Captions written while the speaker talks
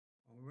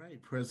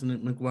right,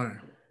 President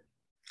McGuire.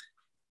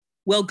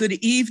 Well, good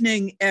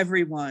evening,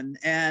 everyone,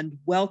 and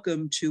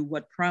welcome to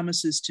what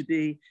promises to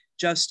be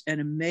just an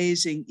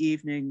amazing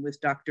evening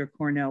with Dr.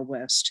 Cornel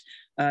West.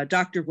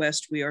 Dr.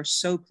 West, we are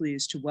so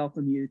pleased to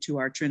welcome you to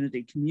our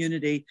Trinity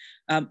community.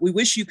 We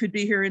wish you could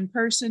be here in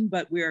person,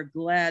 but we are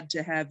glad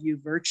to have you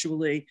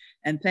virtually,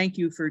 and thank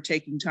you for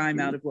taking time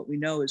out of what we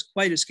know is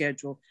quite a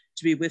schedule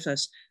to be with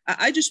us.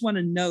 I just want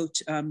to note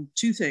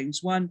two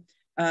things. One,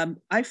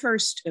 I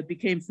first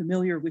became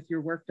familiar with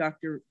your work,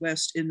 Dr.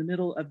 West, in the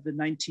middle of the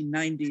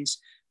 1990s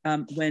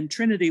when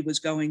Trinity was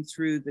going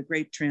through the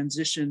great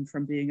transition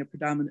from being a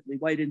predominantly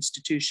white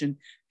institution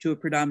to a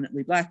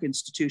predominantly Black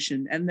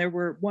institution. And there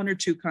were one or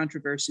two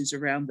controversies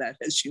around that,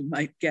 as you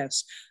might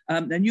guess.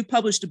 And you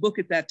published a book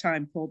at that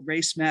time called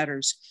Race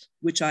Matters,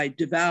 which I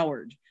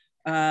devoured.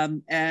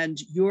 And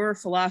your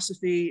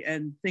philosophy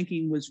and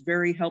thinking was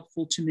very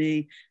helpful to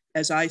me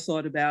as I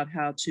thought about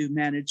how to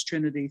manage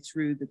Trinity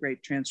through the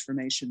great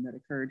transformation that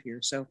occurred here.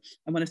 So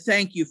I want to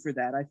thank you for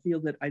that. I feel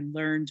that I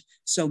learned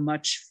so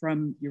much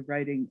from your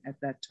writing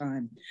at that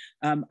time.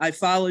 I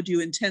followed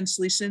you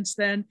intensely since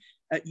then.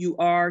 You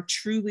are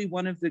truly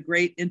one of the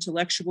great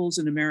intellectuals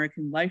in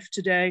American life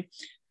today,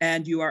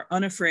 and you are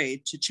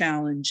unafraid to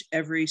challenge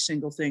every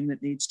single thing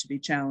that needs to be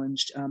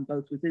challenged,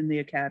 both within the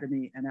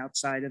academy and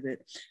outside of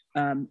it.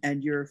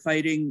 And you're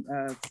fighting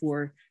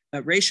for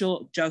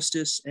racial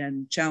justice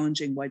and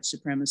challenging white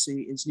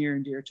supremacy is near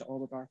and dear to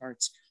all of our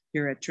hearts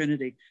here at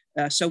Trinity.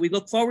 So we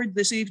look forward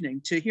this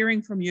evening to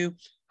hearing from you.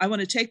 I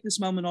want to take this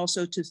moment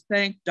also to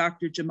thank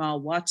Dr. Jamal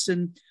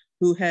Watson,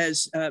 who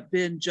has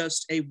been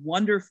just a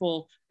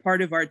wonderful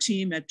part of our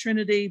team at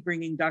Trinity,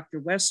 bringing Dr.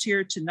 West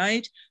here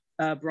tonight,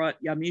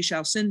 brought Yamiche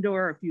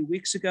Alcindor a few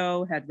weeks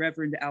ago, had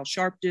Reverend Al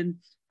Sharpton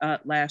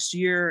last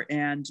year,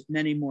 and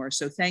many more.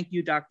 So thank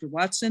you, Dr.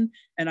 Watson,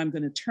 and I'm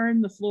going to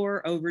turn the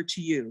floor over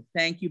to you.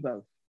 Thank you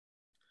both.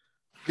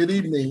 Good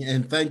evening,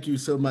 and thank you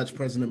so much,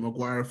 President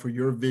McGuire, for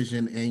your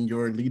vision and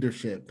your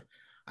leadership.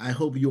 I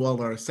hope you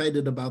all are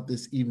excited about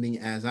this evening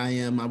as I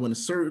am. I want to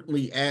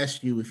certainly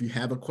ask you if you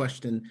have a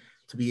question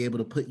to be able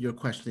to put your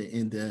question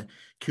in the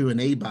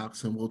Q&A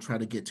box, and we'll try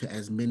to get to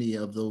as many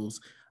of those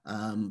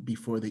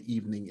before the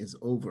evening is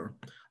over.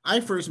 I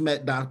first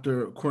met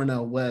Dr.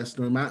 Cornel West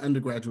during my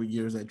undergraduate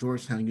years at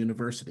Georgetown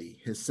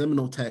University. His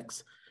seminal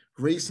text,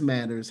 Race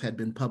Matters, had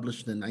been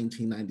published in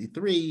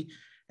 1993,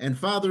 and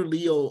Father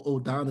Leo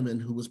O'Donovan,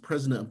 who was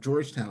president of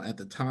Georgetown at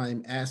the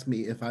time, asked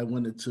me if I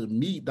wanted to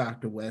meet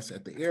Dr. West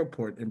at the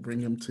airport and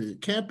bring him to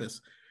campus,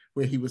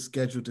 where he was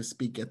scheduled to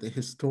speak at the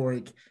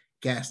historic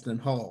Gaston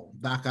Hall.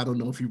 Doc, I don't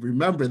know if you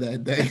remember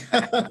that day.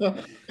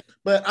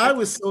 But I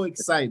was so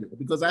excited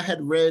because I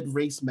had read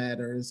Race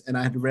Matters and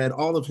I had read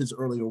all of his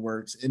earlier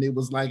works, and it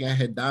was like I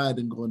had died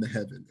and gone to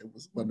heaven. It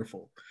was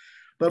wonderful.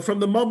 But from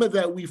the moment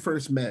that we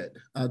first met,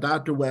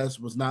 Dr.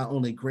 West was not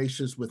only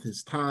gracious with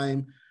his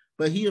time,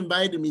 but he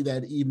invited me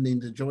that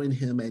evening to join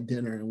him at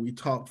dinner, and we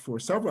talked for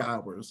several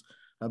hours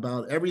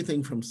about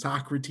everything from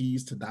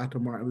Socrates to Dr.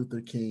 Martin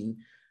Luther King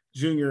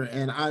Jr.,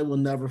 and I will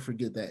never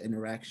forget that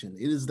interaction.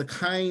 It is the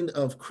kind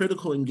of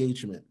critical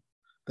engagement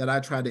that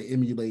I try to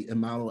emulate and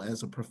model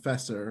as a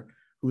professor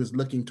who is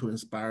looking to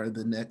inspire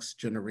the next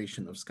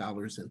generation of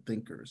scholars and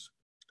thinkers.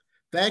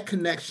 That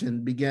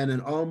connection began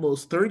in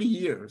almost 30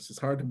 years, it's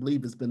hard to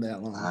believe it's been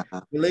that long,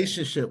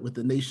 relationship with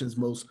the nation's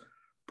most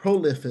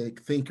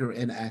prolific thinker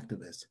and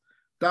activist.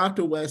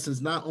 Dr. West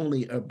is not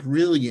only a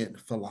brilliant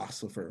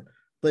philosopher,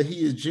 but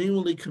he is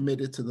genuinely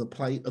committed to the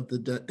plight of the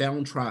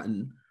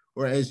downtrodden,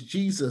 or as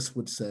Jesus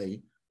would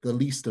say, the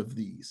least of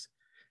these.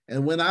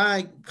 And when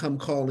I come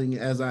calling,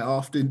 as I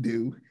often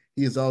do,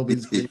 he is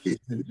always gracious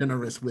and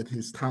generous with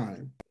his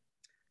time.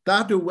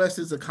 Dr.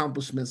 West's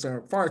accomplishments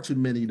are far too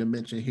many to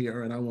mention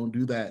here, and I won't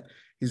do that.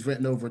 He's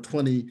written over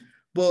 20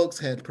 books,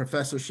 had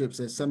professorships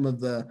at some of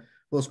the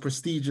most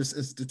prestigious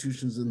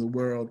institutions in the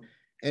world,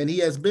 and he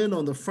has been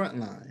on the front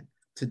line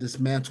to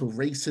dismantle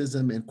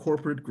racism and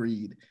corporate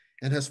greed,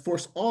 and has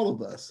forced all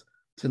of us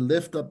to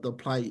lift up the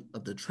plight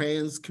of the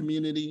trans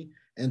community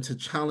and to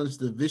challenge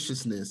the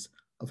viciousness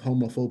of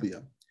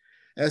homophobia.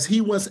 As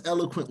he once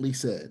eloquently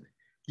said,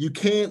 you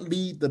can't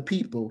lead the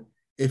people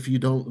if you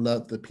don't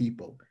love the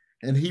people.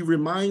 And he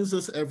reminds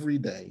us every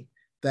day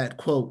that,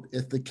 quote,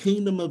 if the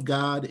kingdom of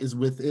God is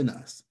within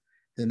us,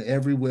 then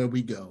everywhere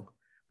we go,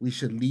 we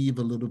should leave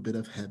a little bit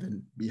of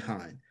heaven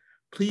behind.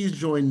 Please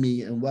join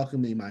me in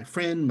welcoming my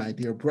friend, my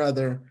dear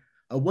brother,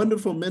 a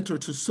wonderful mentor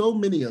to so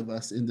many of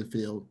us in the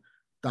field,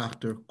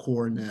 Dr.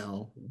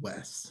 Cornel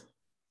West.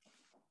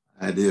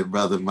 My dear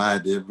brother,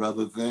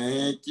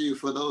 thank you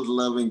for those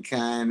loving,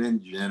 kind,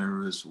 and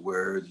generous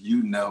words.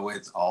 You know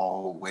it's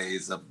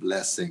always a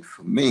blessing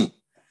for me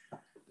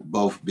to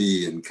both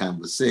be in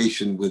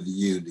conversation with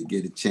you, to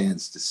get a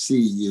chance to see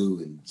you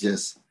and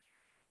just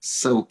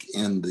soak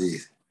in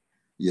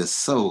your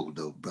soul,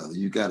 though, brother.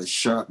 You got a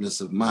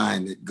sharpness of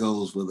mind that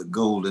goes with a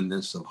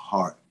goldenness of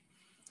heart.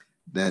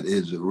 That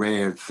is a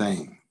rare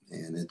thing,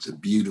 and it's a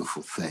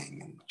beautiful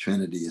thing. And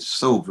Trinity is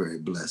so very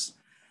blessed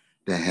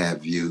to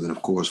have you. And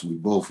of course, we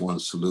both want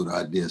to salute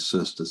our dear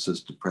sister,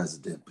 Sister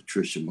President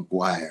Patricia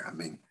McGuire. I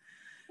mean,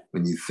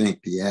 when you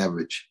think the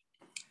average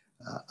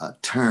a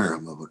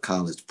term of a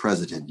college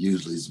president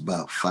usually is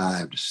about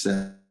 5 to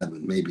 7,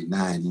 maybe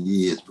 9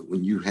 years. But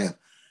when you have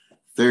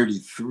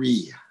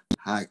 33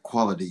 high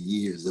quality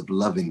years of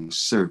loving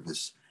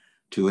service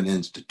to an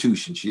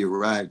institution, she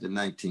arrived in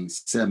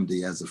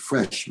 1970 as a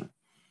freshman.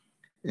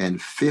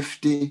 And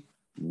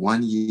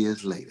 51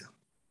 years later,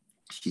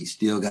 she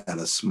still got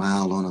a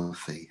smile on her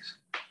face.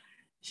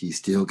 She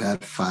still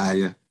got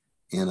fire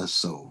in her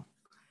soul.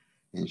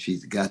 And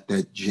she's got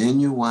that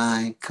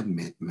genuine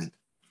commitment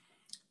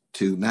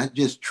to not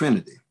just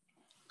Trinity,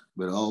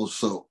 but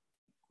also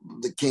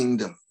the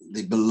kingdom,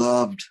 the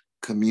beloved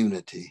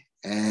community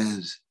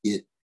as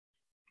it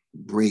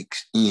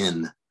breaks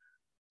in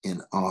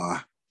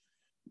our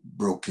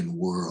broken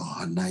world,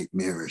 our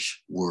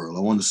nightmarish world.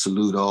 I want to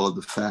salute all of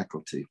the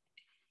faculty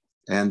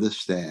and the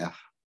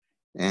staff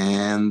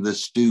and the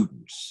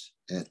students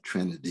at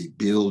Trinity,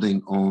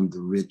 building on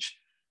the rich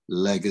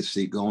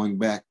legacy, going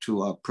back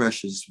to our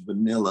precious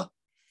vanilla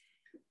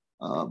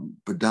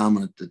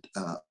predominant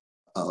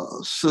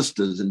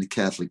sisters in the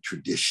Catholic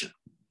tradition,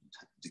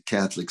 the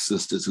Catholic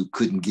sisters who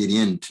couldn't get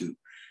into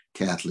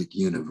Catholic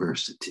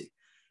university,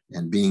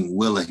 and being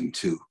willing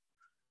to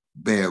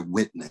bear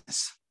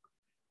witness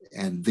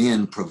and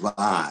then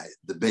provide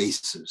the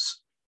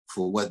basis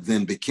for what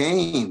then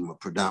became a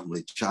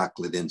predominantly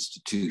chocolate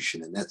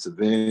institution. And that's a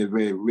very,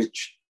 very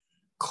rich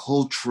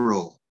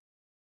cultural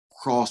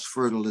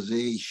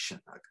cross-fertilization,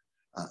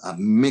 a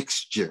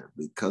mixture,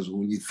 because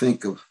when you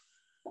think of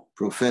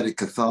prophetic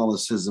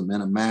Catholicism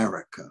in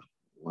America,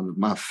 one of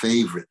my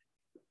favorite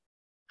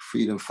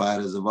freedom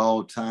fighters of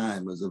all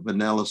time is a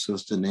vanilla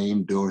sister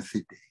named Dorothy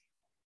Day.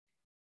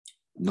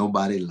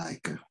 Nobody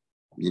like her.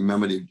 You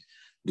remember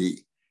the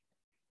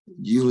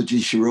eulogy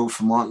she wrote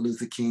for Martin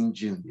Luther King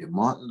Jr.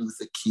 Martin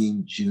Luther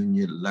King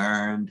Jr.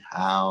 learned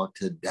how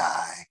to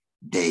die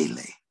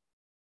daily.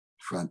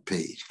 Front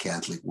page,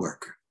 Catholic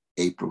Worker,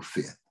 April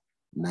 5th,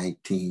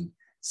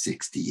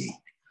 1968.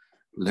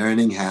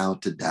 Learning how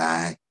to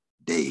die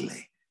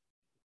daily.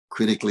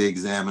 Critically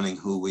examining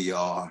who we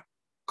are,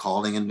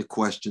 calling into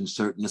question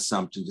certain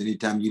assumptions.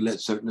 Anytime you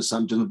let certain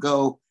assumptions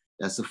go,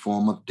 that's a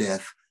form of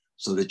death,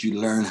 so that you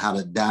learn how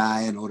to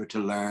die in order to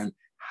learn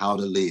how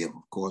to live.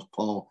 Of course,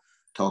 Paul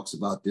talks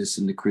about this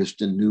in the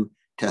Christian New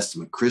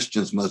Testament.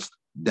 Christians must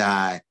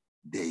die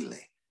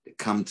daily to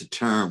come to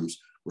terms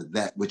with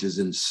that which is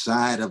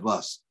inside of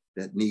us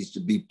that needs to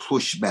be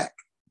pushed back: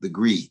 the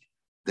greed,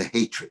 the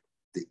hatred,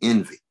 the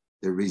envy,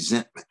 the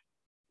resentment,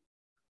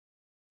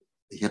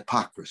 the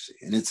hypocrisy,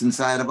 and it's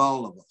inside of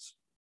all of us.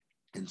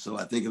 And so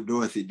I think of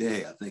Dorothy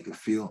Day, I think of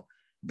Phil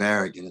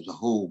Berrigan. There's a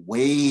whole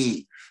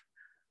wave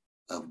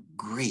of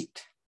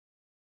great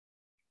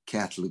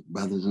Catholic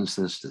brothers and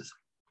sisters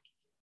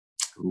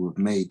who have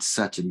made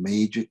such a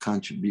major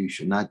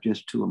contribution, not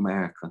just to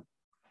America,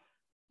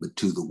 but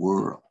to the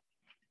world.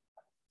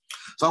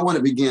 So I want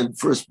to begin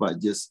first by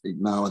just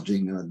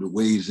acknowledging the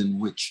ways in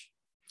which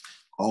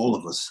all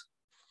of us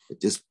at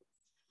this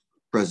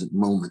present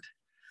moment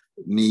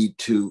need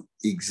to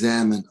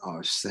examine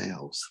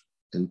ourselves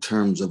in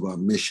terms of our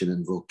mission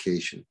and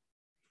vocation,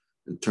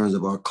 in terms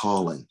of our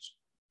callings,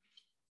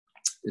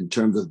 in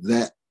terms of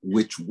that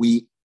which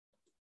we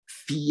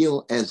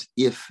feel as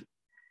if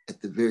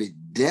at the very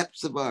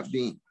depths of our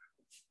being,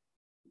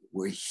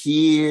 we're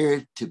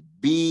here to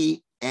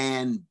be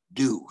and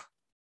do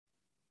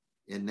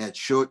in that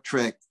short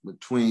trek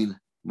between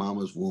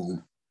mama's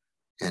womb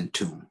and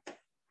tomb.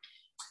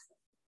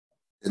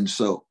 And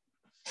so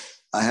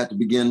I had to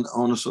begin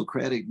on a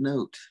Socratic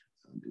note.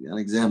 The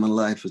unexamined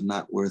life is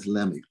not worth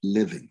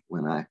living.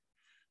 When I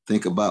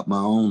think about my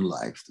own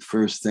life, the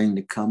first thing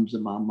that comes to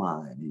my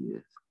mind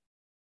is,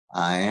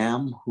 I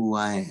am who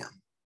I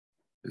am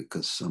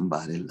because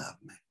somebody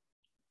loved me.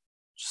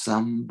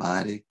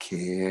 Somebody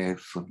cared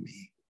for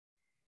me.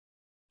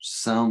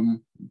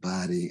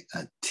 Somebody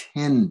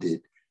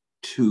attended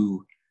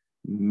to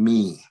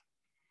me.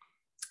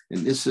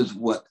 And this is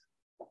what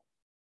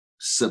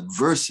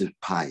subversive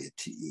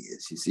piety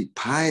is. You see,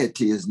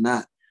 piety is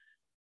not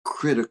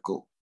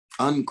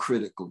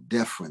uncritical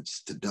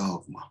deference to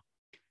dogma.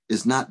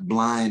 It's not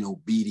blind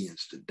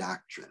obedience to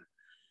doctrine.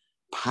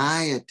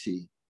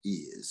 Piety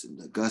is,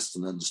 and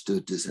Augustine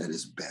understood this at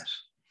his best.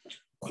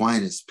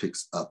 Aquinas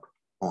picks up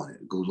on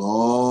it. It goes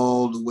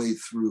all the way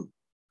through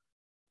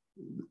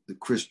the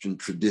Christian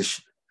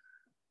tradition,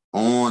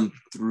 on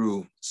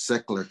through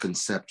secular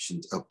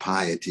conceptions of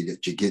piety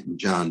that you get in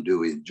John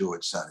Dewey and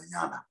George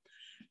Santayana.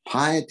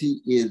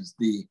 Piety is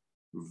the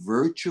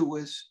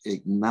virtuous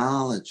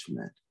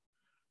acknowledgement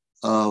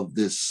of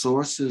the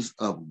sources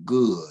of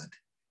good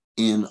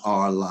in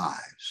our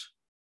lives.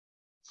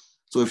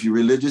 So if you're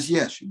religious,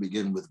 yes, you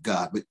begin with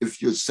God. But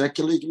if you're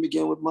secular, you can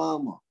begin with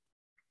mama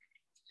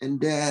and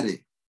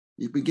daddy.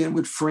 You begin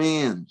with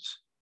friends.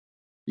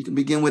 You can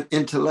begin with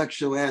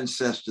intellectual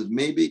ancestors.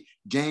 Maybe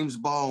James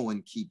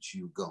Baldwin keeps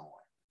you going.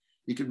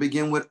 You can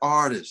begin with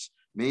artists.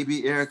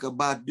 Maybe Erykah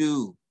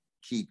Badu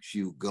keeps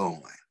you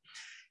going.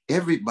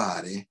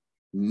 everybody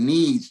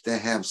needs to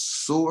have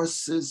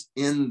sources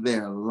in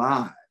their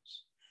lives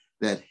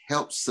that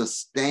help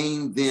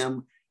sustain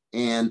them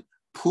and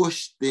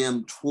push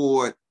them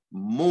toward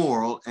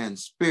moral and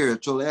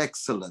spiritual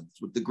excellence,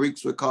 what the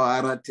Greeks would call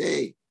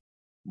arete,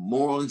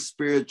 moral and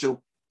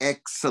spiritual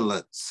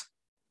excellence,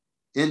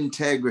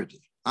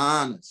 integrity,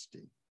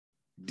 honesty,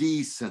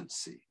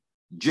 decency,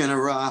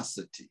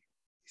 generosity.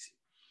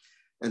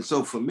 And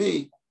so for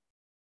me,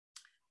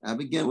 I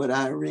begin with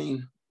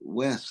Irene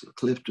West,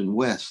 Clifton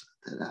West,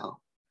 that I'll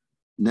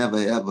never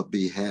ever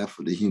be half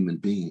of the human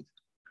beings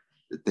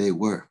that they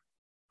were,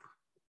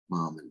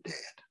 mom and dad.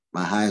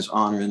 My highest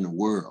honor in the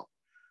world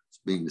is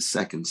being the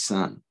second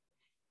son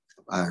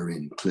of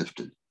Irene and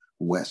Clifton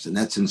West. And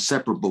that's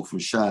inseparable from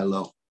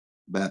Shiloh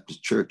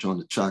Baptist Church on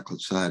the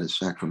chocolate side of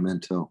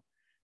Sacramento,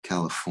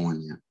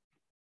 California.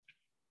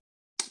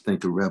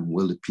 Thank the Reverend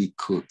Willie P.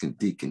 Cook and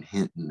Deacon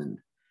Hinton and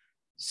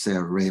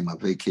Sarah Ray, my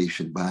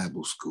vacation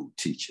Bible school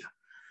teacher.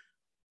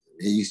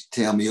 They used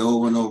to tell me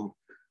over and over,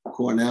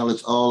 Cornel,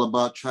 it's all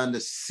about trying to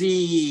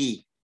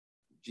see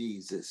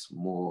Jesus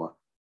more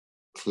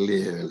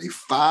clearly,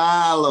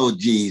 follow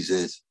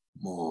Jesus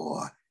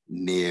more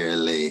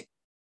nearly,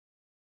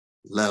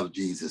 love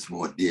Jesus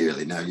more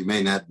dearly. Now, you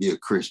may not be a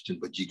Christian,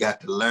 but you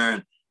got to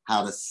learn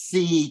how to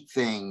see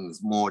things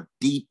more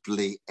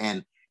deeply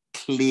and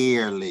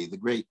clearly. The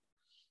great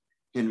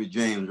Henry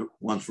James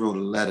once wrote a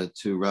letter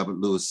to Robert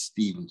Louis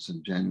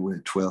Stevenson,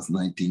 January 12th,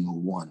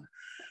 1901,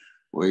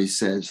 where he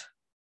says,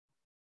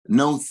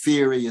 no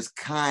theory is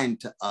kind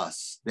to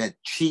us that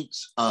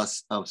cheats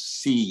us of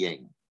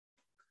seeing.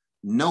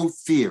 No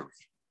theory,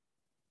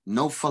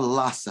 no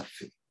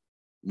philosophy,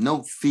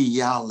 no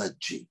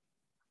theology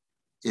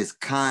is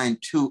kind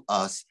to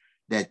us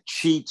that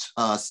cheats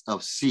us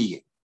of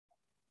seeing.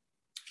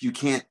 If you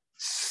can't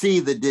see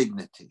the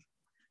dignity,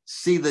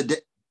 see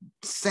the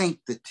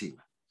sanctity,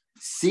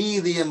 see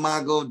the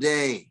imago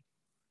Dei,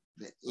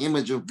 the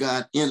image of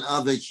God in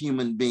other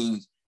human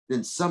beings,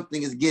 then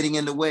something is getting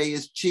in the way,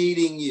 is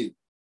cheating you.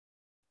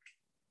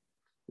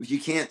 If you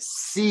can't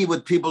see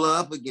what people are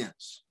up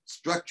against,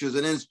 structures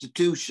and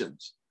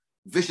institutions,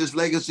 vicious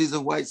legacies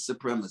of white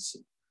supremacy,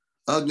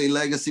 ugly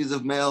legacies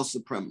of male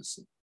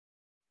supremacy,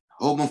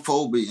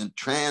 homophobia and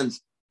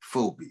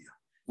transphobia.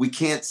 We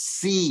can't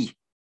see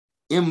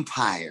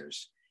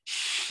empires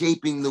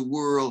shaping the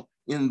world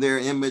in their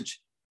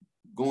image,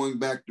 going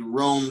back to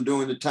Rome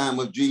during the time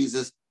of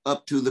Jesus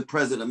up to the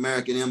present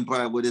American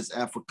empire with its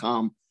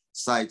AFRICOM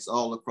sites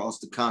all across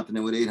the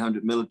continent with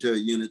 800 military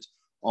units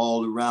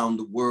all around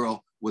the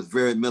world with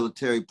very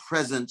military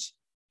presence,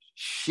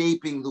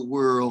 shaping the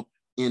world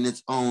in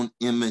its own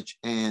image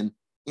and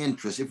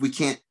interest. If we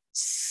can't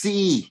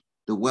see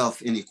the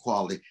wealth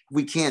inequality, if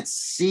we can't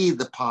see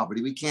the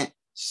poverty, we can't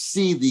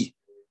see the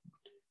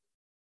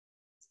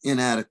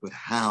inadequate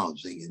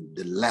housing and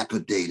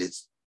dilapidated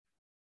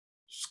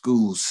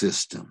school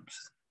systems,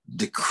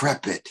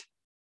 decrepit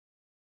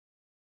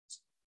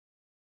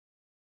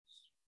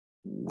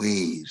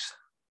ways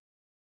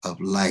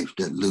of life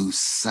that lose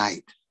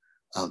sight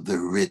of the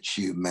rich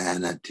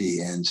humanity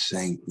and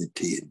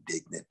sanctity and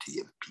dignity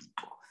of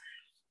people.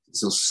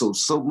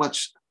 So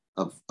much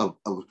of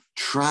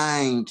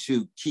trying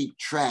to keep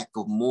track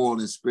of moral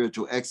and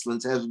spiritual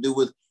excellence has to do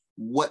with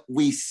what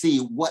we see.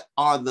 What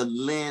are the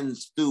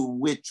lens through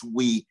which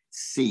we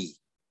see?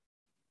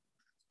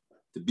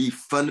 To be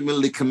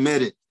fundamentally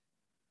committed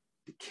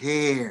to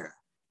care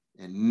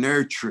and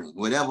nurturing,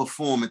 whatever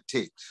form it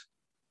takes.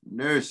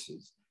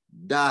 Nurses,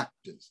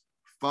 doctors,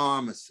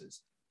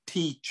 pharmacists,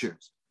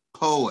 teachers,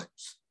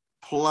 poets,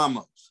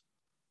 plumbers,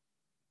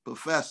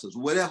 professors,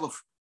 whatever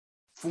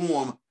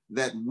form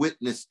that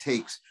witness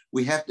takes,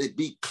 we have to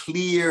be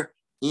clear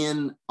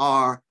in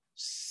our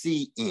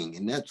seeing.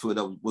 And that's what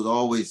was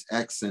always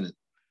accented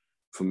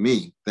for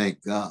me,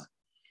 thank God,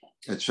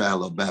 at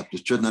Shiloh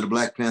Baptist Church. Now, the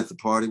Black Panther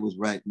Party was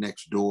right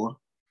next door.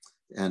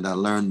 And I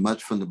learned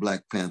much from the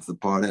Black Panther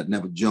Party. I'd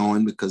never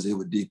joined because they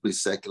were deeply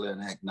secular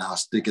and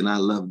agnostic, and I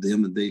loved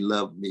them and they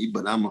loved me,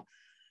 but I'm a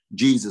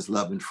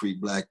Jesus-loving free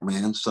Black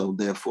man, so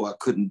therefore I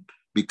couldn't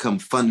become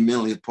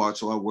fundamentally a part.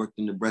 So I worked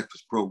in the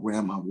breakfast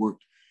program. I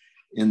worked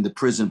in the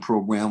prison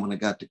program when I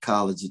got to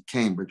college at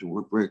Cambridge and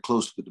worked very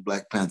closely with the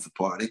Black Panther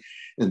Party,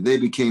 and they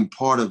became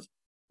part of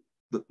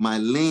my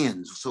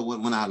lens. So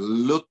when I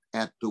looked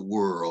at the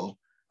world,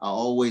 I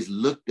always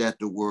looked at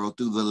the world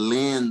through the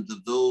lens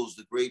of those,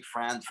 the great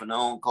Frantz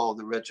Fanon called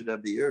the wretched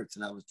of the earth.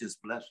 And I was just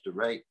blessed to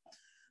write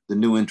the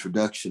new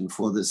introduction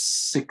for the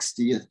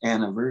 60th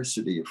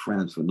anniversary of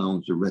Frantz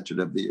Fanon's The Wretched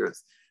of the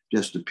Earth.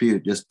 Just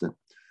appeared just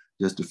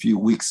a few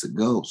weeks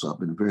ago. So I've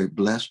been very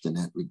blessed in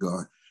that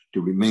regard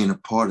to remain a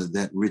part of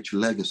that rich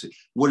legacy.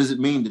 What does it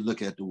mean to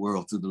look at the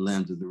world through the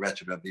lens of the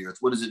wretched of the earth?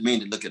 What does it mean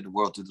to look at the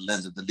world through the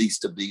lens of the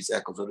least of these?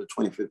 Echoes of the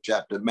 25th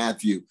chapter of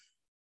Matthew.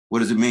 What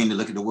does it mean to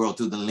look at the world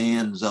through the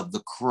lens of the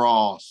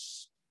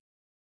cross?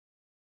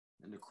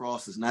 And the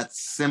cross is not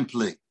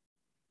simply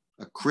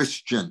a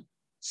Christian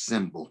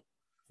symbol,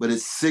 but it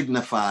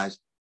signifies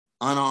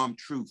unarmed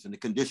truth. And the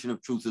condition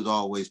of truth is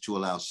always to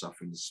allow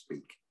suffering to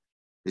speak.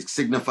 It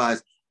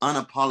signifies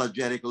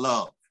unapologetic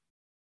love.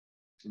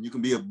 And you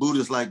can be a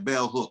Buddhist like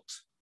Bell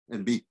Hooks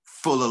and be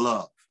full of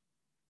love.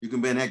 You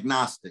can be an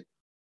agnostic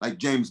like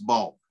James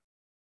Baldwin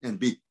and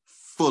be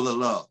full of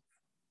love.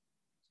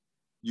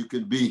 You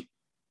can be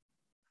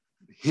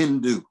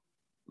Hindu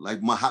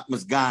like Mahatma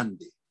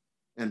Gandhi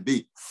and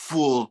be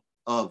full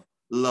of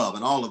love.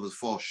 And all of us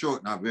fall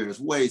short in our various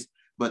ways,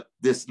 but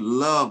this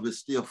love is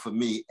still for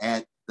me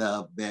at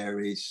the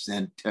very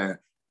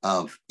center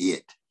of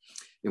it.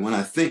 And when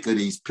I think of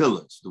these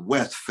pillars, the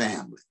West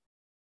family,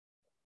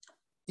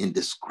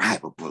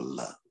 indescribable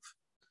love.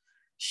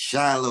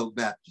 Shiloh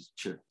Baptist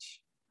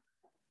Church,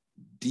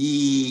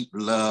 deep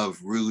love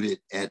rooted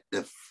at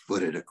the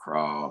foot of the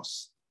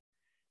cross.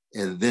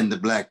 And then the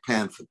Black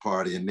Panther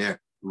Party and their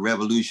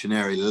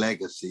revolutionary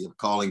legacy of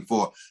calling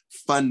for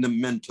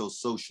fundamental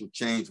social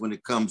change when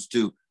it comes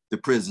to the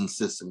prison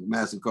system, the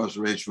mass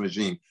incarceration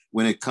regime,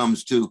 when it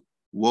comes to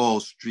Wall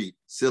Street,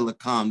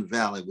 Silicon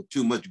Valley, with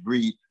too much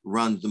greed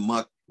runs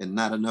amok and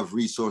not enough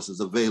resources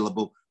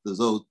available.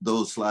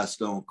 Those Sly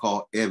Stone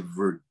call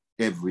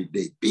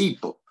everyday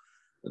people.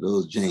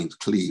 Those James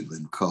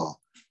Cleveland call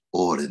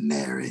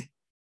ordinary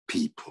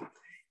people.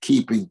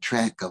 Keeping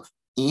track of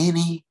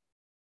any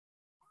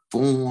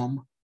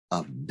form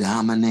of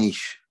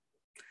domination,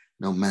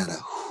 no matter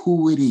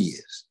who it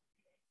is,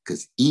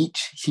 because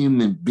each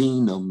human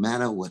being, no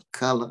matter what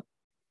color,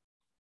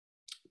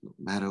 no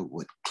matter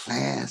what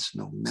class,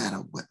 no matter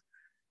what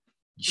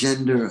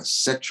gender or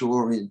sexual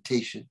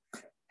orientation,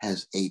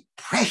 has a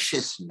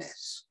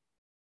preciousness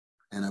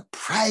and a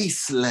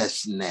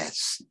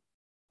pricelessness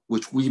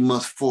which we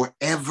must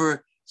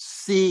forever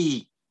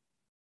see.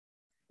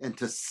 And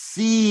to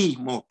see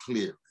more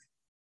clearly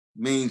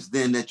means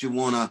then that you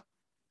want to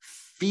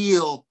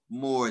feel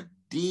more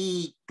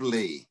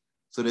deeply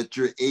so that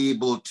you're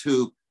able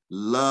to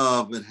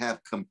love and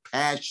have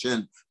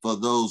compassion for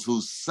those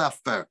who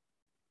suffer.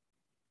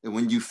 And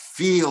when you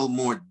feel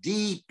more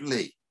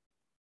deeply,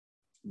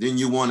 then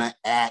you want to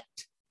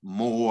act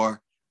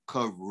more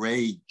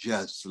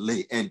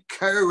courageously. And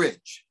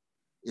courage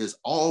is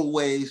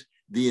always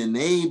the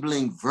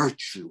enabling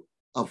virtue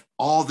of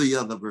all the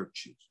other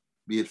virtues,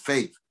 be it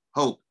faith,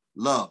 hope,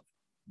 love,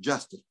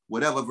 justice,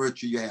 whatever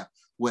virtue you have.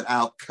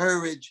 Without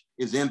courage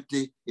is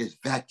empty, is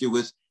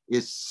vacuous,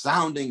 is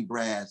sounding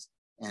brass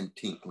and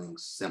tinkling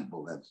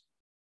cymbal, as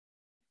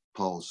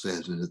Paul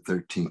says in the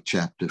 13th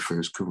chapter,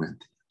 1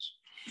 Corinthians.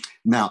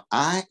 Now,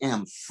 I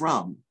am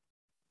from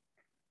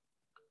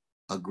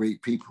a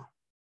great people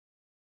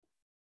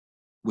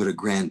with a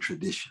grand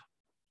tradition.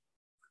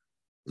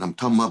 And I'm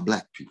talking about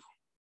Black people.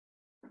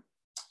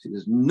 See,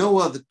 there's no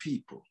other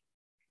people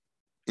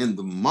in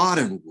the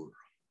modern world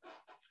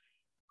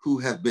who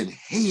have been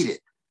hated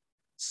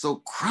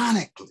so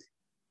chronically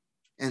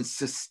and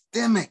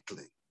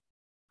systemically,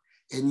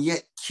 and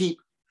yet keep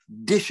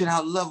dishing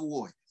out love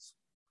warriors,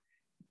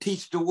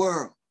 teach the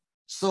world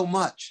so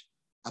much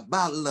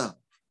about love,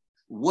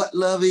 what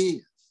love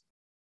is,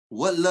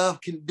 what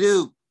love can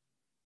do.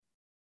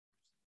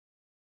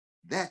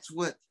 That's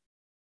what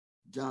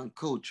John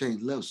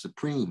Coltrane's Love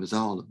Supreme is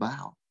all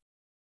about.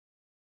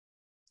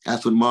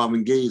 That's what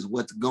Marvin Gaye's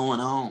What's Going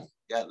On.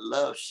 Got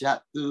love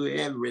shot through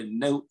every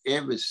note,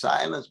 every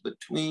silence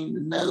between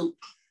the notes.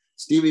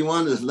 Stevie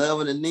Wonder's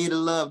Love and Anita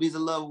Love. These are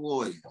love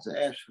warriors.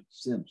 Ashford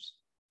Simpson.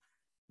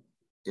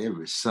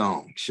 Every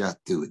song shot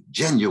through it.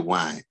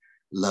 Genuine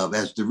love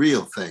as the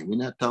real thing. We're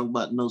not talking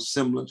about no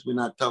semblance. We're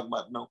not talking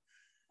about no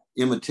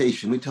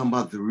imitation. We're talking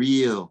about the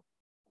real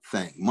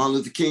thing. Martin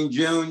Luther King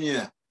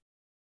Jr.,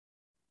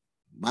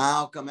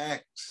 Malcolm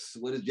X.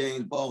 What does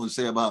James Baldwin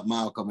say about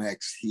Malcolm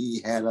X?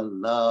 He had a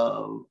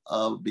love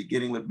of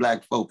beginning with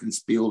Black folk and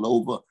spilled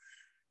over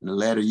in the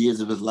latter years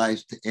of his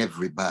life to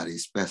everybody,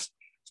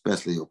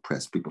 especially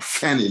oppressed people.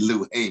 Fannie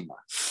Lou Hamer,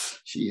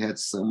 she had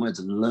so much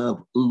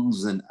love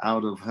oozing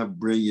out of her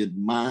brilliant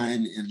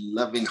mind and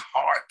loving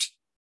heart.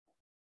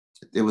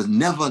 There was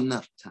never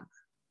enough time,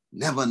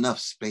 never enough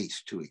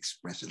space to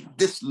express it.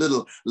 This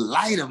little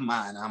light of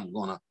mine, I'm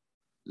gonna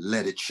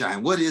let it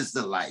shine. What is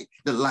the light?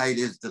 The light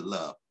is the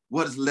love.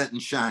 What is letting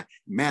shine?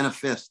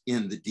 Manifest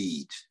in the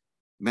deeds,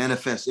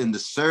 manifest in the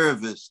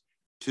service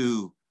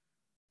to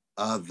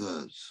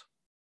others.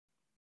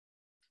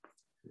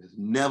 There's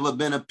never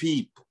been a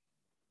people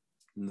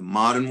in the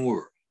modern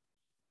world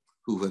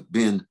who have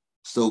been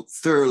so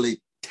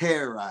thoroughly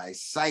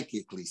terrorized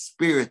psychically,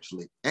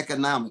 spiritually,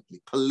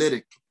 economically,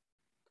 politically,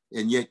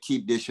 and yet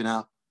keep dishing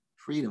out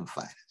freedom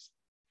fighters.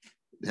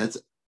 That's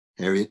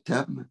Harriet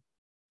Tubman.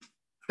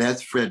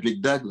 That's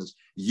Frederick Douglass.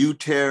 You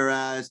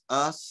terrorize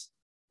us.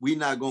 We're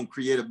not going to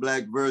create a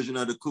Black version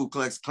of the Ku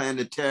Klux Klan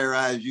to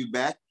terrorize you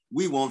back.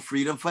 We want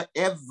freedom for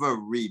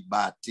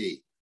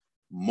everybody.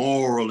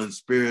 Moral and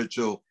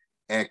spiritual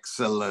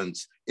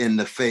excellence in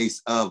the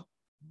face of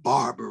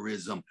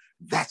barbarism.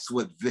 That's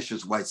what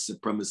vicious white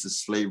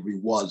supremacist slavery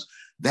was.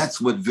 That's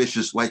what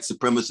vicious white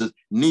supremacist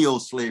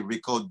neo-slavery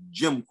called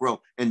Jim Crow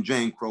and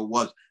Jane Crow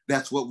was.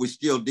 That's what we're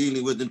still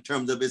dealing with in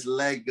terms of its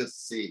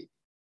legacy.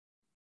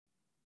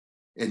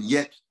 And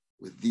yet,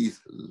 with these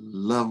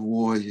love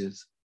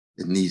warriors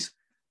and these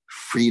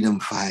freedom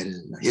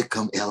fighters. Here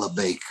come Ella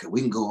Baker.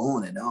 We can go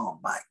on and on.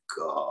 My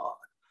God,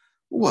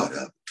 what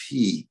a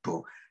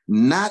people.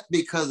 Not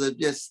because of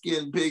just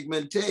skin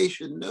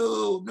pigmentation.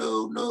 No,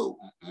 no, no.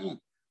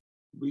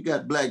 We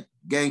got black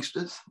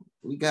gangsters.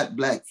 We got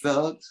black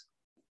thugs.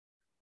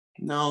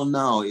 No,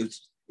 no.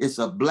 It's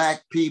a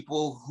black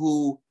people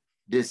who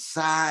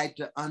decide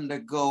to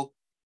undergo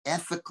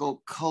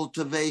ethical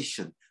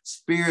cultivation,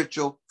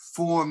 spiritual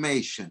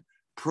formation,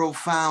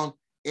 profound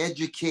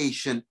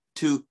education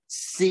to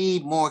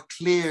see more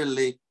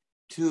clearly,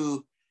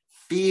 to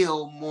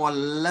feel more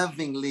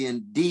lovingly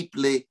and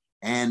deeply,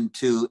 and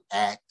to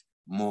act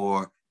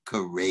more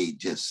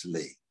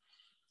courageously.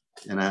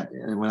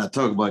 And when I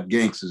talk about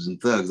gangsters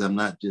and thugs, I'm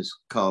not just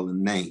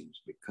calling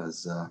names,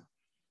 because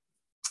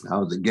I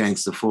was a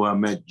gangster before I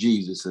met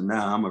Jesus, and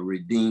now I'm a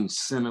redeemed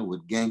sinner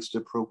with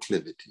gangster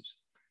proclivities.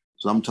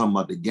 So I'm talking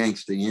about the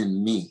gangster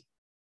in me.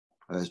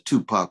 As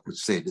Tupac would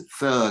say, the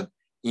thug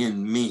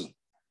in me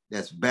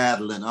that's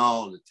battling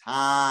all the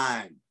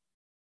time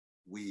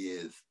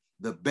with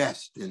the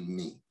best in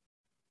me.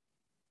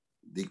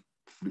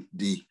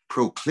 The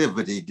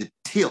proclivity, the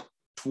tilt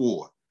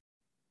toward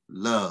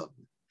love,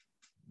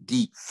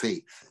 deep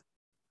faith,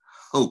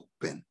 hope,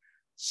 and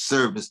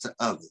service to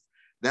others.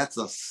 That's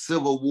a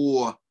civil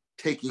war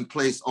taking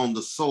place on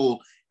the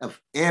soul of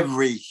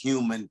every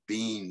human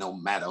being, no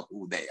matter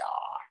who they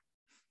are.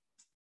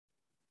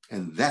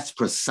 And that's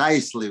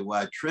precisely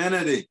why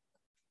Trinity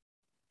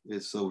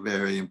is so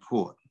very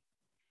important,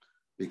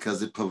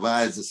 because it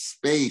provides a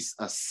space,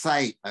 a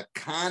site, a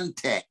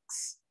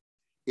context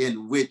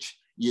in which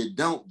you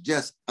don't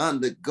just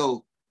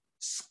undergo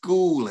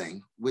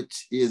schooling,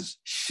 which is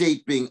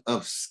shaping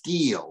of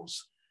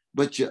skills,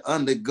 but you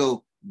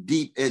undergo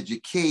deep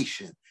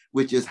education,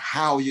 which is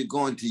how you're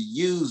going to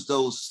use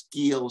those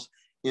skills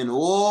in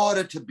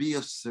order to be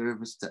of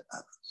service to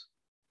others.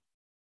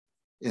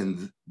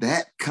 And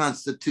that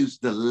constitutes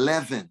the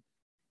leaven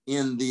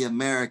in the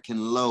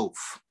American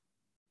loaf.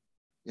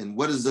 And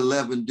what does the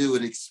leaven do?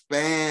 It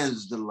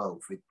expands the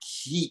loaf. It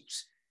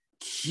keeps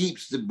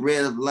the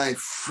bread of life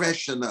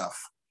fresh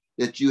enough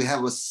that you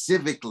have a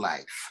civic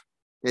life,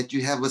 that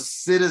you have a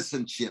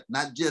citizenship,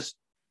 not just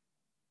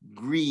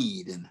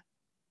greed and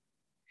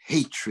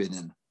hatred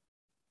and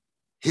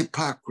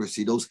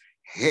hypocrisy, those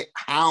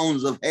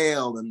hounds of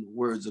hell, in the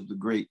words of the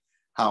great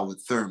Howard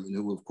Thurman,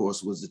 who of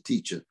course was the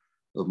teacher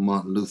of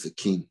Martin Luther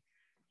King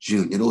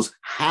Jr. Those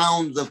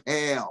hounds of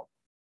hell,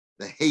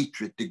 the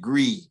hatred, the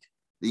greed,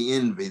 the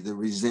envy, the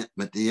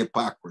resentment, the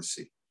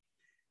hypocrisy.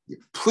 You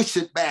push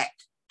it back,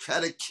 try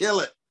to kill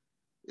it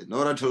in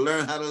order to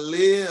learn how to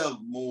live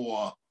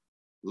more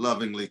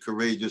lovingly,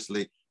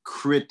 courageously,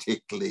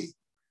 critically.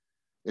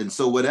 And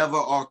so whatever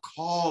our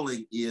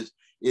calling is,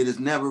 it is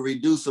never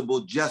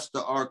reducible just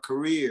to our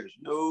careers.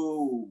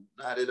 No,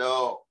 not at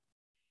all.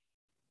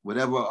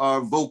 Whatever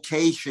our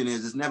vocation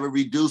is, it's never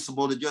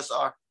reducible to just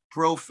our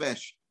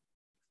profession.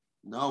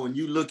 No, when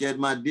you look at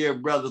my dear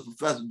brother,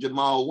 Professor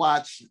Jamal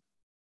Watson,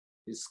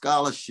 his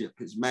scholarship,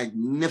 his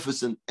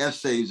magnificent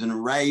essays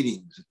and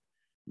writings,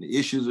 the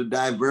issues of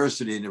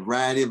diversity and a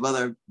variety of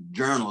other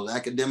journals,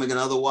 academic and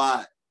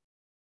otherwise.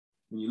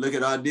 When you look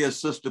at our dear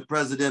sister,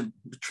 President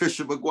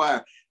Patricia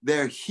McGuire,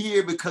 they're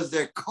here because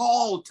they're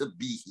called to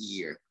be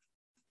here.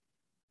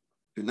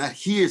 They're not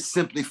here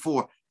simply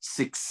for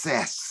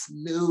success.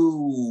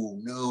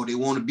 No, they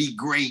want to be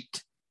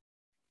great.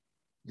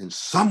 And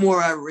somewhere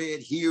I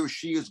read, he or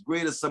she is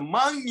greatest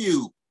among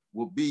you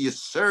will be your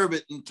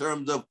servant in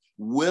terms of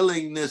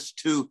willingness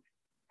to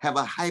have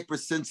a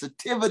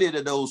hypersensitivity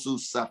to those who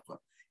suffer,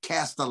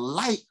 cast a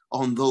light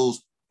on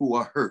those who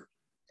are hurt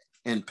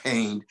and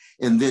pained,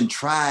 and then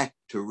try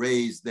to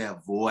raise their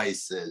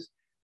voices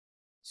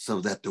so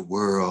that the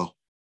world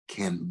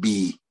can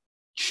be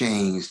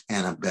changed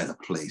and a better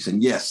place.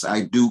 And yes,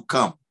 I do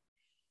come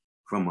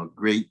from a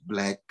great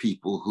Black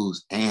people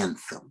whose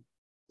anthem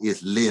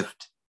is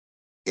lift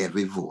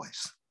every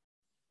voice.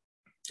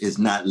 It's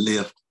not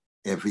lift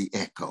every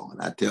echo.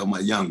 And I tell my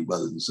young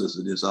brothers and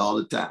sisters this all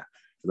the time,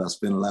 because I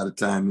spend a lot of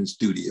time in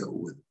studio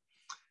with them.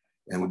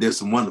 And there's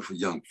some wonderful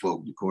young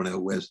folk, the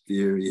Cornel West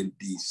Theory in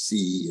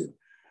DC, and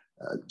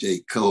J.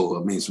 Cole,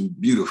 I mean, some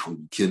beautiful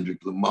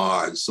Kendrick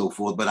Lamar and so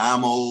forth, but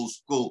I'm old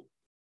school.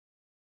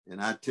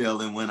 And I tell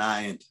them when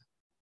I enter,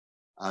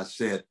 I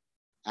said,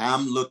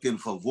 I'm looking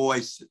for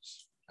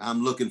voices.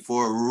 I'm looking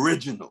for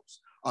originals.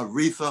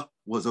 Aretha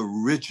was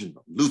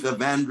original. Luther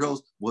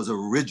Vandross was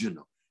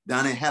original.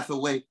 Donny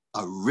Hathaway,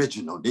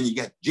 original. Then you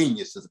got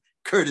geniuses.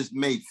 Curtis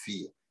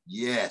Mayfield,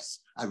 yes.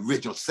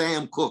 Original.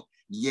 Sam Cooke,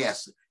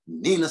 yes.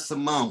 Nina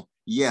Simone,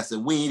 yes.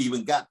 And we ain't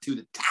even got to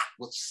the top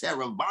with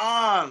Sarah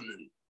Vaughan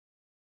and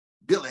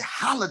Billie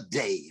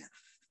Holiday, and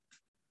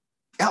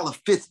Ella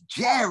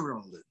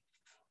Fitzgerald, and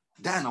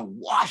Dinah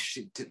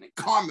Washington, and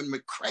Carmen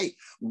McRae.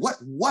 What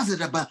was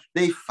it about?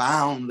 They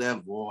found their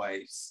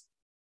voice.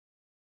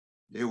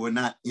 They were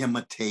not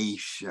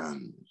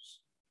imitations.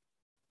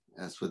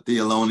 That's what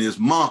Thelonious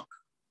Monk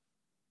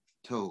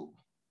told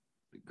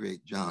the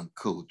great John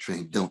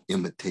Coltrane. Don't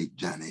imitate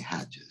Johnny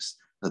Hodges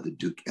of the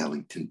Duke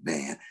Ellington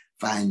Band.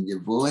 find your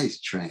voice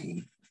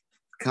trained,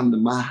 come to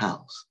my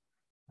house.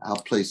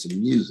 I'll play some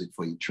music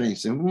for you. Train.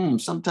 Say,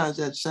 sometimes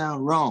that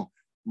sounds wrong.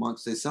 Monk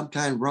says,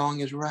 sometimes wrong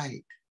is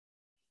right.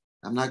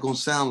 I'm not going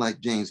to sound like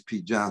James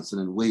P. Johnson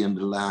and William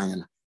the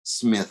Lion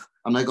Smith.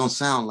 I'm not going to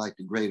sound like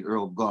the great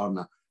Earl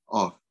Gardner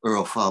or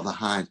Earl Father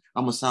Hines.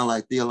 I'm going to sound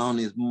like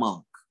Thelonious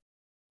Monk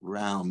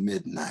around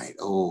midnight.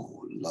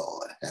 Oh,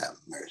 Lord, have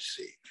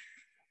mercy.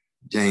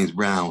 James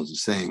Brown was the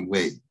same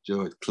way.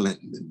 George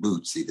Clinton and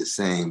Bootsy the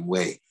same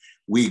way.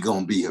 We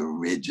going to be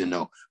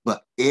original.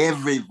 But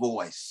every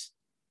voice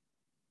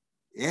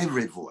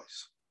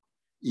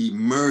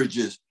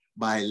emerges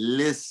by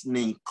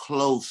listening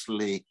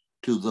closely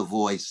to the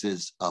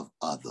voices of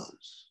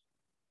others.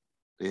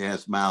 They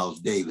asked Miles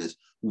Davis,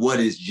 what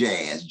is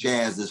jazz?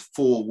 Jazz is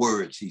 4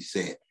 words, he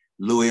said,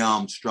 Louis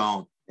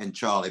Armstrong and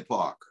Charlie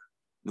Parker.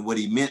 And what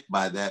he meant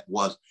by that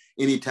was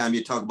anytime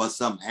you talk about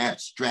something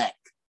abstract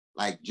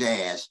like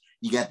jazz,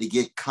 you got to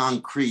get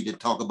concrete and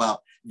talk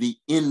about the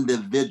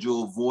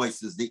individual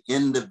voices, the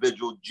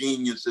individual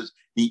geniuses,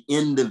 the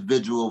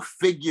individual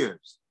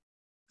figures.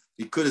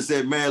 He could have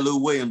said Mary Lou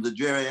Williams or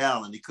Jerry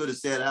Allen. He could have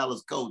said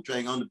Alice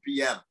Coltrane on the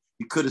piano.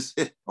 He could have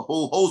said a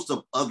whole host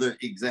of other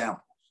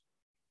examples.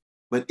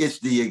 But it's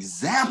the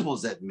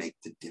examples that make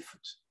the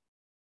difference.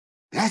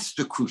 That's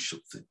the crucial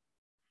thing.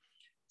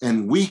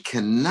 And we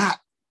cannot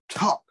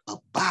talk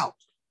about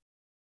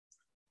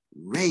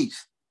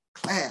race,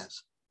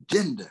 class,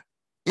 gender,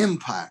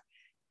 empire,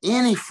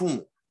 any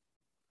form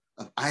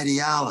of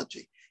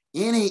ideology,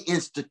 any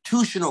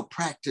institutional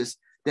practice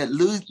that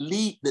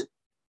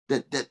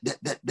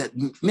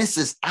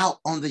misses out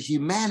on the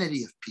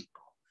humanity of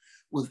people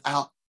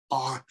without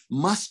our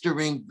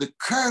mustering the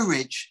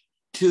courage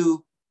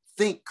to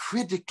think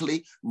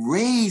critically,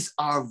 raise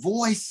our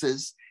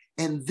voices,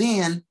 and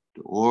then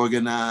to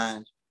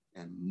organize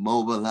and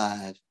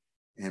mobilize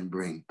and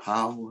bring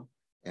power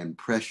and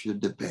pressure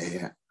to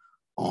bear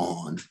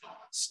on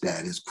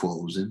status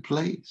quos in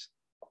place.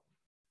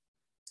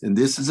 And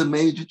this is a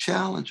major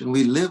challenge. And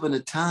we live in a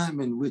time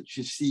in which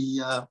you see,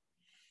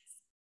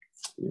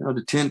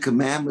 the 10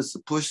 commandments are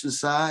pushed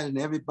aside and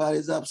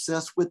everybody's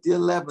obsessed with the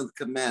 11th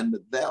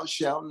commandment, thou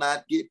shalt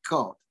not get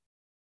caught.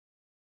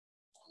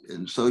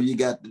 And so you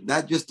got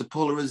not just the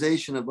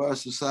polarization of our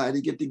society,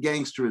 you get the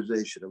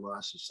gangsterization of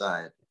our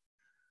society.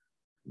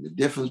 The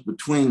difference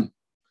between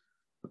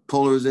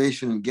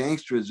polarization and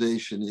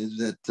gangsterization is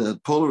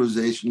that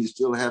polarization, you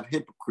still have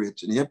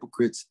hypocrites, and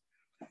hypocrites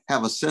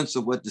have a sense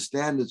of what the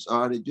standards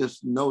are. They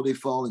just know they've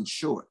fallen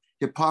short.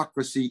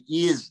 Hypocrisy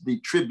is the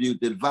tribute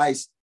that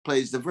vice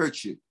plays the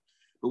virtue.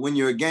 But when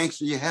you're a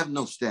gangster, you have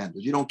no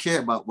standards. You don't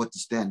care about what the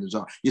standards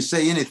are. You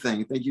say anything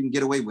and think you can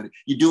get away with it.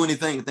 You do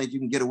anything and think you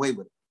can get away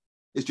with it.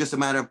 It's just a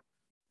matter of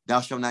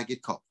thou shalt not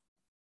get caught.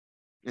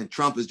 And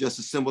Trump is just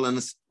a symbol and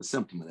a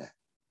symptom of that.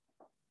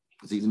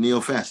 Because he's a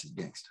neo-fascist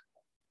gangster.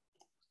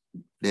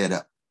 Dead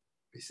up,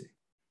 you see.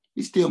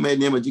 He still made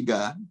an image of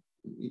God.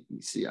 You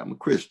see, I'm a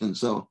Christian,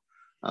 so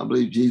I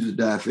believe Jesus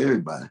died for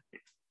everybody.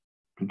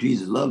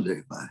 Jesus loves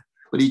everybody.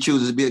 But he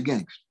chooses to be a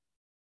gangster.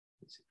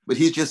 But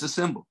he's just a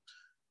symbol.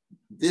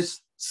 This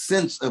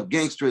sense of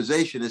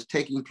gangsterization is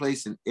taking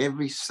place in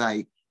every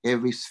site,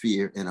 every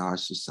sphere in our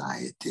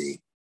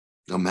society,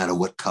 no matter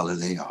what color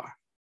they are,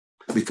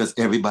 because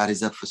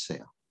everybody's up for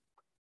sale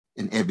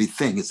and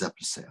everything is up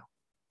for sale.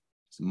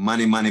 It's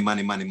money, money,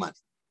 money, money, money.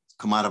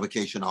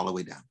 Commodification all the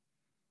way down.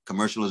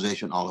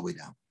 Commercialization all the way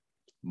down.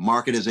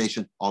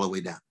 Marketization all the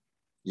way down.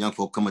 Young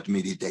folk come up to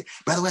me these days.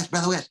 Brother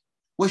West,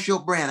 what's your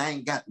brand? I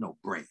ain't got no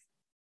brand.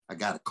 I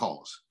got a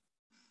cause.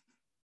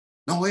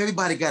 No,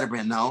 everybody got a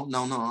brand. No.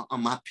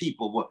 My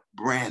people were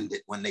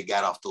branded when they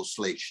got off those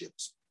slave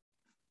ships.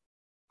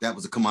 That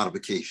was a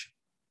commodification.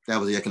 That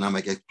was the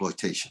economic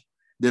exploitation.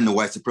 Then the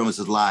white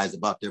supremacist lies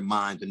about their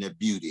minds and their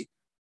beauty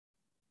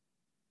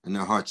and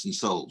their hearts and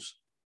souls.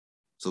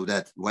 So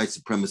that white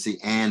supremacy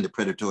and the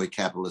predatory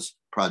capitalist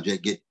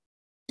project get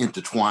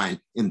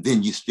intertwined, and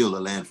then you steal the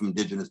land from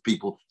indigenous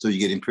people, so you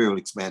get imperial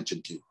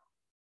expansion too.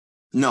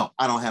 No,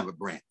 I don't have a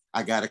brand.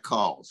 I got a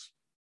cause.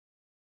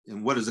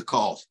 And what is a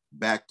cause?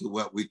 Back to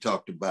what we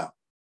talked about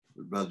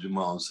with Brother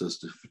Jamal and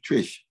Sister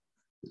Patricia.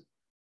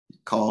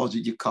 Your cause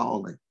is your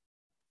calling.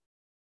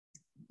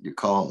 Your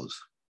cause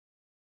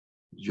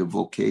is your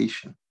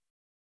vocation.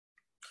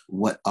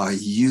 What are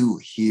you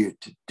here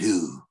to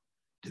do?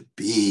 To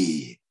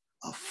be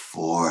a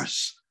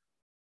force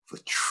for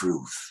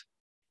truth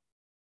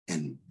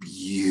and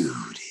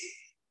beauty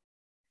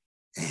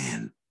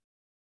and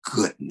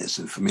goodness.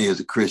 And for me as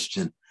a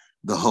Christian,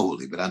 the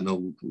holy. But I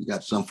know we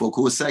got some folk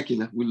who are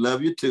secular. We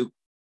love you too.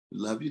 We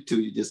love you too.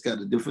 You just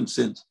got a different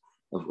sense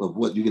of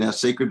what you can have,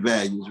 sacred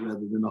values rather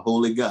than a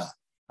holy God.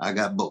 I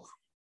got both.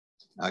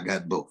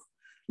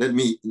 Let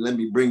me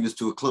bring this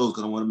to a close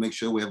because I want to make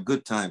sure we have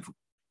good time for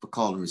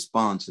call and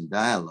response and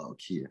dialogue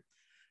here.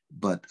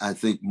 But I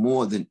think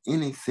more than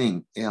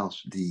anything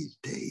else these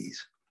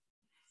days,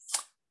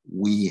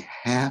 we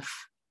have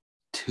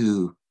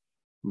to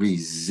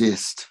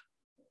resist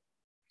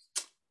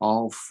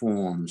all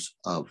forms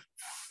of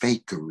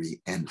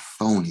fakery and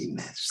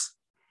phoniness.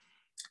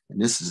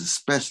 And this is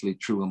especially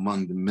true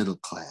among the middle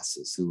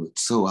classes who are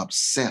so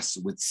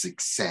obsessed with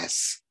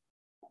success.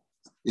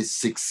 Its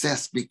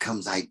success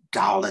becomes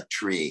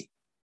idolatry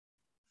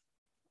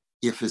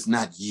if it's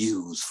not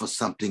used for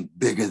something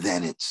bigger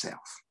than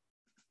itself.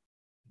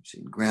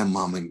 See,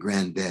 grandmama and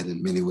granddad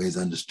in many ways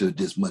understood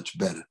this much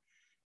better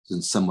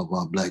than some of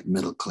our Black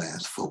middle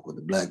class folk or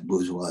the Black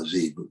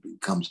bourgeoisie, who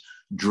becomes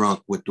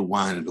drunk with the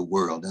wine of the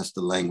world. That's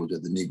the language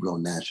of the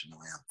Negro National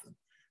Anthem.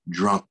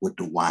 Drunk with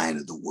the wine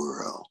of the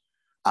world,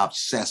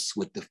 obsessed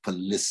with the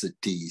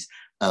felicities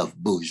of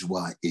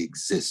bourgeois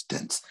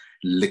existence.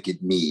 Look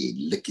at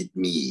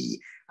me,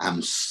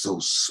 I'm so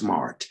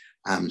smart,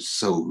 I'm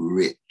so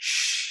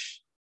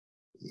rich.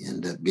 You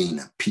end up being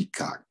a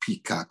peacock.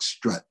 Peacocks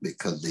strut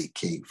because they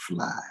can't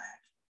fly.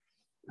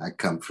 I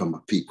come from a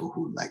people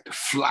who like to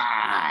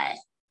fly,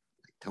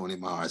 like Toni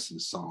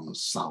Morrison's Song of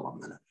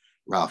Solomon,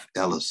 Ralph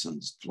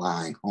Ellison's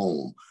Flying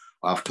Home.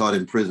 I've taught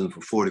in prison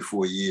for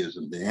 44 years,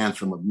 and the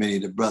anthem of many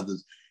of the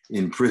brothers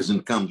in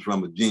prison comes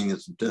from a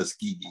genius from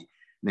Tuskegee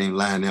named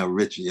Lionel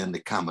Richie, and the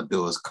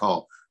Commodore's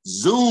called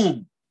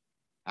Zoom.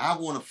 I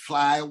want to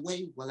fly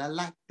away. Well, I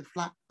like to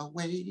fly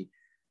away.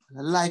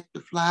 I like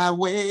to fly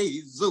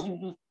away.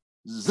 Zoom,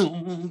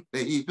 zoom,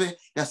 baby.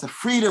 That's a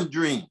freedom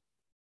dream.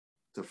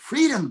 It's a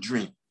freedom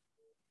dream.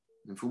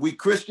 And for we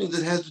Christians,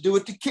 it has to do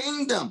with the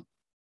kingdom.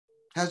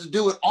 It has to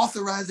do with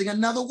authorizing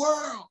another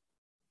world.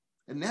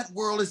 And that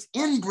world is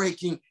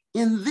inbreaking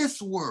in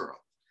this world.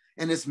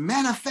 And it's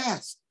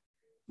manifest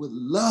with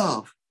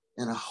love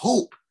and a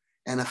hope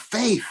and a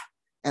faith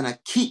and a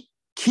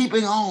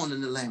keeping on,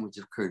 in the language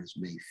of Curtis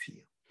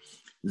Mayfield.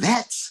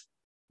 That's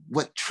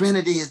what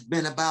Trinity has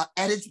been about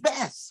at its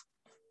best.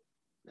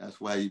 That's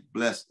why you're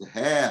blessed to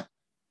have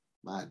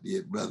my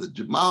dear brother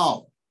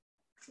Jamal,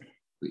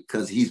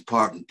 because he's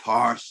part and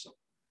parcel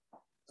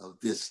of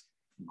this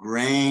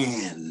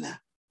grand,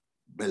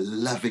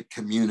 beloved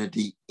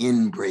community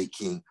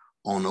inbreaking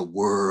on a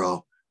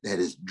world that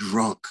is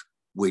drunk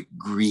with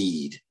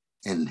greed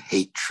and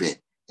hatred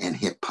and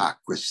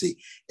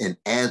hypocrisy. And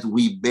as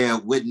we bear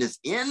witness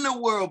in the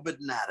world, but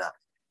not of it,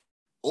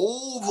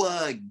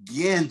 over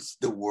against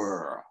the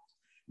world,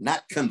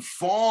 not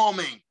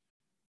conforming,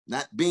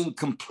 not being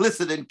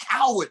complicit and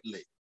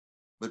cowardly,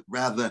 but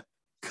rather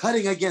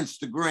cutting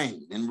against the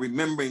grain and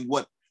remembering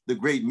what the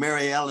great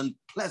Mary Ellen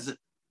Pleasant,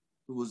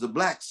 who was a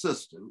Black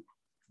sister,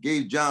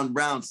 gave John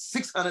Brown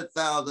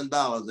 $600,000 in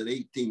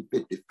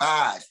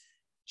 1855.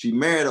 She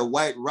married a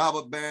white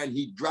robber baron.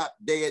 He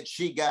dropped dead.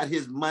 She got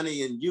his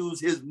money and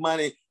used his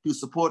money to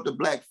support the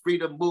Black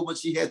freedom movement.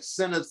 She had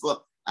centers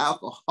for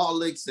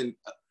alcoholics and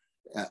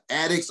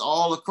addicts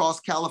all across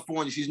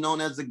California. She's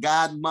known as the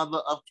godmother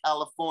of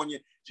California.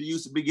 She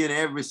used to begin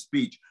every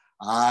speech,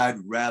 "I'd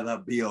rather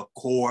be a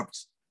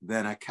corpse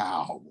than a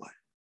coward."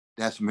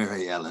 That's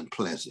Mary Ellen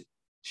Pleasant.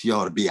 She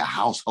ought to be a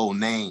household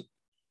name.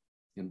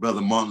 And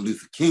Brother Martin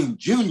Luther King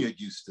Jr.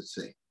 used to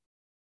say,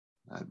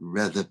 "I'd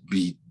rather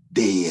be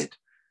dead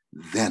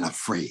than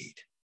afraid."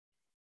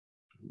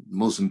 The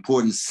most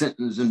important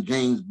sentence in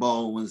James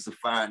Baldwin's The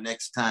Fire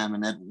Next Time,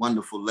 in that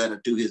wonderful letter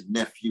to his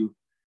nephew,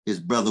 his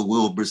brother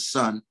Wilbur's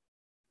son,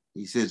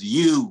 he says,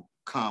 "You,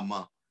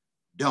 comma,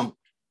 don't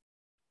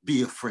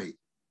be afraid."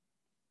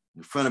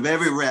 In front of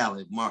every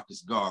rally of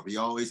Marcus Garvey, he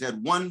always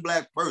had one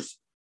Black person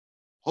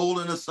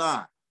holding a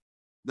sign: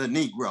 "The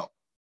Negro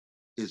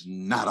is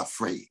not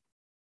afraid."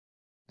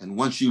 And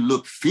once you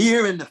look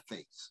fear in the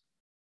face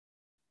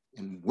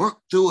and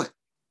work through it,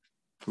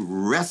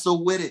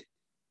 wrestle with it,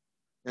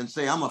 and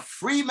say, "I'm a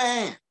free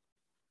man.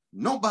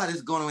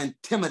 Nobody's going to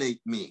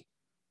intimidate me.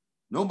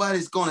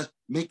 Nobody's going to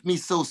make me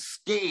so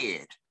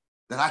scared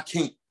that I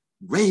can't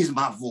raise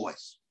my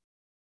voice,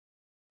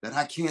 that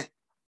I can't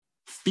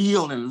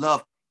feel and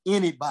love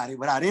anybody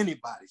without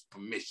anybody's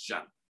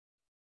permission.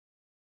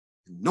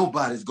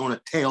 Nobody's going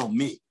to tell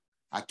me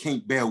I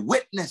can't bear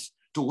witness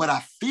to what I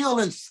feel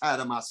inside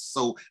of my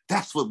soul."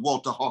 That's what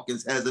Walter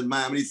Hawkins has in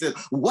mind when he says,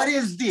 "What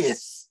is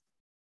this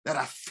that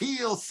I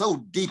feel so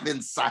deep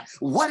inside?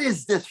 What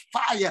is this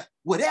fire,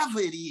 whatever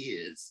it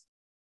is?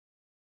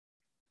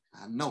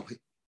 I know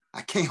it.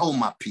 I can't hold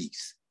my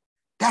peace."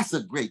 That's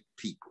a great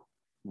people.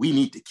 We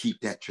need to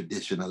keep that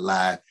tradition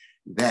alive.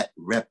 That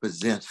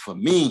represents, for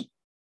me,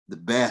 the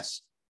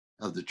best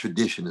of the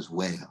tradition as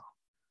well,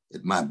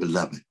 at my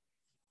beloved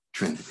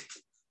Trinity.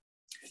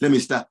 Let me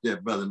stop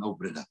there, brother, and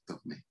open it up for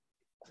me.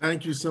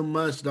 Thank you so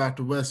much,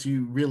 Dr. West.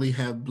 You really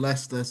have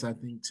blessed us, I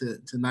think,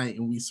 tonight,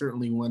 and we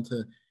certainly want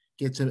to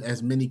get to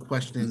as many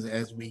questions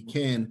as we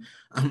can.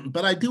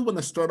 But I do want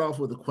to start off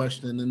with a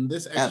question, and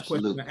this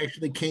question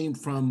actually came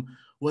from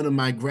one of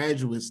my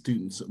graduate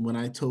students. When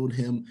I told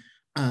him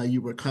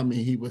you were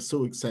coming, he was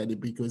so excited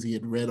because he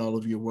had read all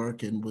of your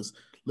work and was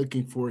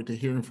looking forward to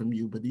hearing from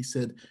you. But he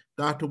said,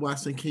 "Dr.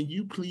 Watson, can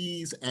you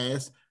please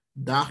ask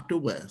Dr.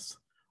 West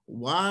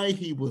why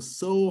he was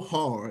so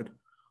hard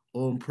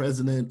on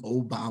President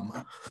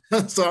Obama?"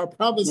 So I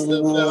promised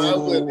him that I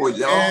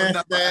would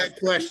ask that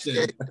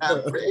question. I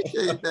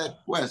appreciate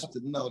that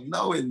question.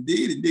 No,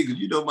 indeed, because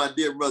you know my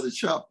dear brother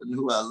Sharpton,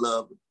 who I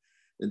love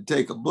and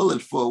take a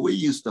bullet for. We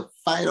used to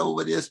fight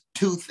over this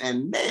tooth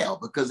and nail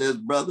because as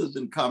brothers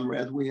and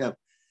comrades, we have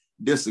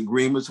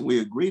disagreements. We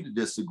agree to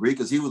disagree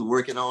because he was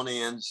working on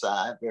the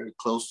inside, very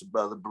close to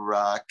Brother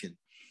Barack, and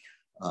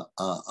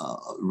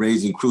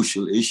raising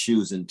crucial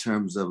issues in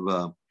terms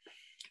of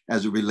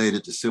as it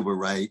related to civil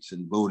rights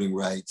and voting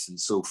rights and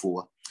so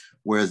forth.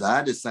 Whereas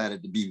I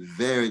decided to be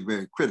very,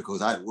 very critical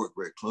because I worked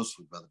very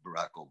closely with Brother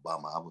Barack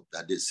Obama.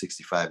 I did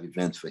 65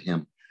 events for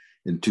him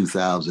in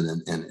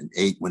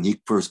 2008 when he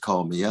first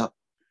called me up,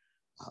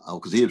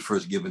 because he had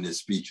first given his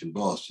speech in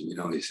Boston. You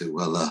know, he said,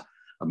 well,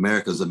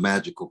 America's a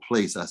magical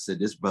place. I said,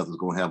 this brother's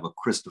going to have a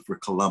Christopher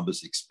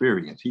Columbus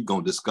experience. He's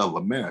going to discover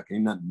America.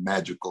 Ain't nothing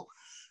magical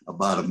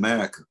about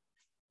America.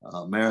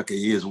 America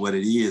is what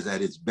it is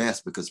at its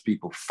best because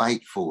people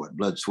fight for it,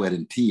 blood, sweat,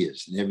 and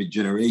tears. And every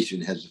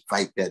generation has to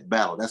fight that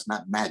battle. That's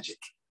not magic.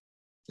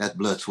 That's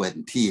blood, sweat,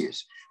 and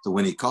tears. So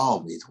when he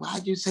called me, he said,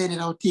 why'd you say that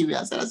on TV?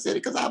 I said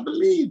it because I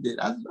believed it.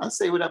 I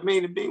say what I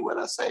mean and mean what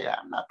I say.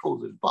 I'm not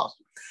posing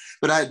imposter.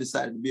 But I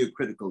decided to be a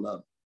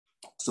critical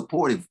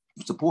supporter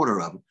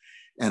of him.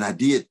 And I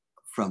did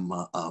from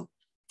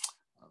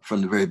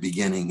the very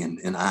beginning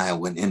in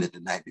Iowa and ended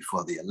the night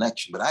before the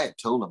election. But I had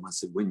told him, I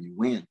said, when you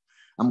win,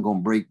 I'm going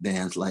to break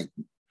dance like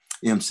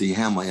MC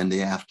Hammer in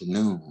the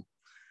afternoon,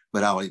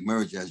 but I'll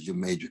emerge as your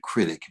major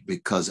critic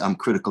because I'm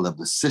critical of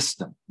the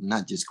system,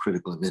 not just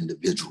critical of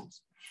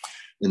individuals.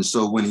 And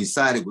so when he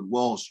sided with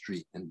Wall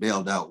Street and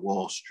bailed out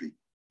Wall Street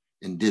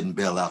and didn't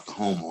bail out the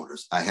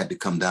homeowners, I had to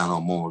come down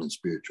on moral and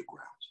spiritual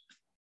grounds.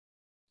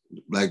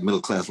 The Black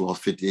middle class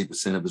lost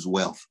 58% of his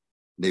wealth.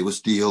 They were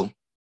still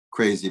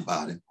crazy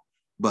about him,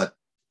 but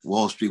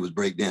Wall Street was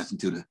breakdancing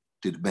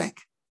to the bank.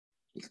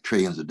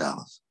 Trillions of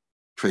dollars.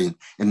 And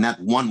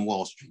not one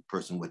Wall Street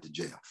person went to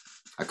jail.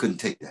 I couldn't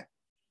take that.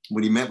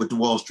 When he met with the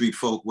Wall Street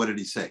folk, what did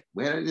he say?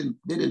 Well,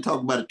 they didn't talk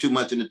about it too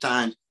much in the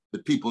Times,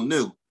 but people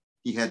knew.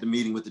 He had the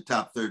meeting with the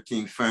top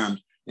 13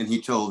 firms, and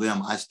he told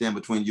them, I stand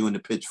between you and the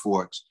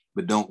pitchforks,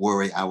 but don't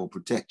worry, I will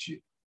protect you.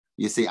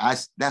 You see,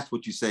 that's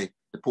what you say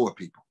to poor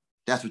people.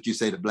 That's what you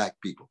say to Black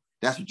people.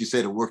 That's what you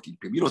say to working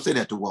people. You don't say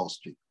that to Wall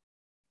Street.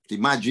 See,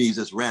 my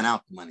Jesus ran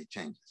out the money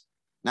changers,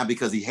 not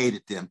because he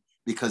hated them,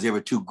 because they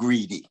were too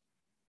greedy.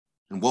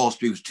 And Wall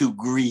Street was too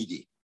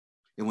greedy.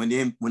 And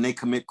when they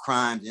commit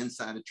crimes,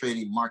 insider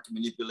trading, market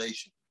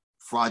manipulation,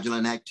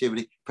 fraudulent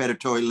activity,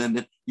 predatory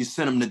lending, you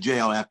send them to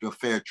jail after a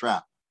fair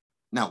trial.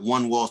 Not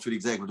one Wall Street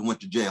executive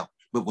went to jail.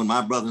 But when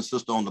my brother and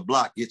sister on the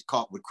block gets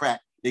caught with crack,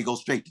 they go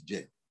straight to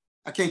jail.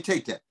 I can't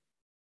take that.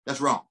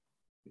 That's wrong.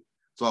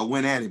 So I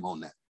went at him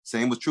on that.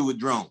 Same was true with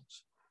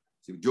drones.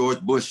 See,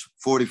 George Bush,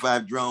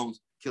 45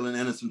 drones, killing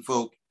innocent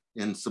folk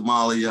in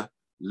Somalia,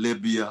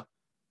 Libya,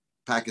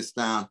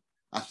 Pakistan.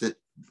 I said,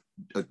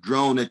 a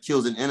drone that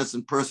kills an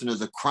innocent person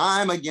is a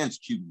crime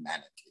against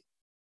humanity.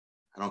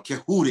 I don't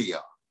care who they are.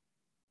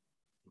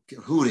 I don't care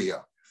who they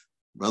are.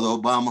 Brother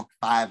Obama,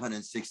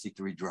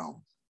 563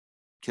 drones,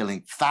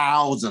 killing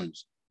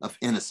thousands of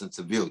innocent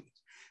civilians.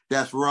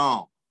 That's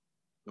wrong,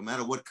 no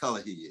matter what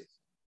color he is.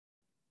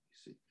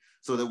 You see?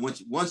 So that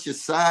once you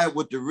side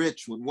with the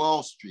rich, with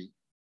Wall Street,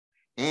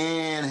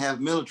 and have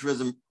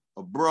militarism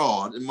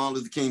abroad, and Martin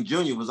Luther King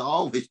Jr. was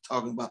always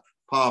talking about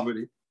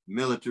poverty,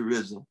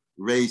 militarism,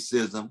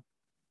 racism,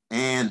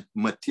 and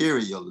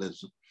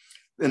materialism.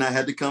 Then I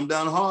had to come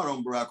down hard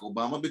on Barack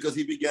Obama because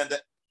he began to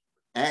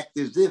act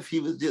as if he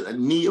was just a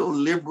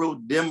neoliberal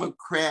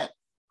Democrat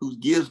who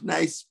gives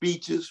nice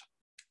speeches.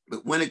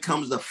 But when it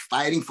comes to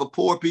fighting for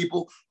poor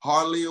people,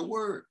 hardly a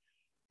word.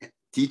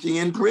 Teaching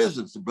in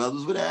prisons, the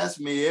brothers would ask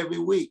me every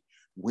week,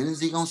 when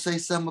is he going to say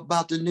something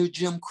about the new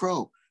Jim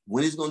Crow?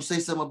 When is he going to say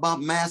something about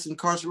mass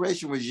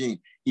incarceration regime?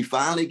 He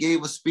finally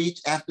gave a speech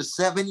after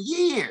 7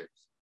 years.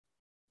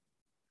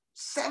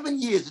 7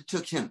 years it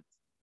took him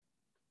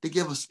to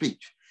give a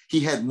speech.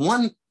 He had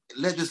one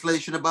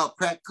legislation about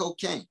crack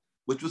cocaine,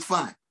 which was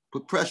fine,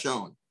 put pressure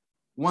on him,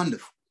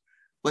 wonderful.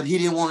 But he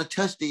didn't want to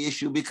touch the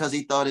issue because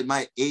he thought it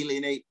might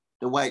alienate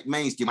the white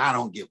mainstream. I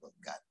don't give a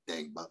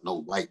goddamn about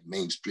no white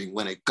mainstream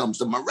when it comes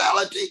to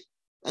morality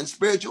and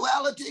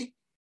spirituality.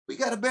 We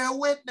got to bear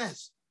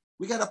witness.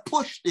 We got to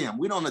push them.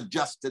 We don't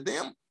adjust to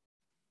them.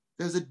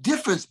 There's a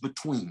difference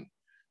between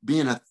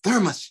being a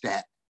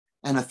thermostat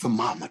and a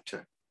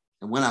thermometer.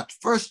 And when I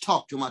first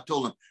talked to him, I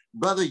told him,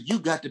 brother, you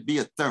got to be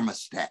a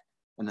thermostat.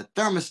 And the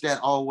thermostat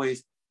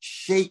always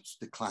shapes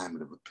the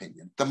climate of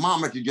opinion.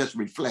 Thermometer just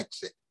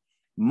reflects it.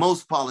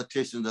 Most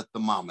politicians are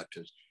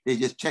thermometers. They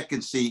just check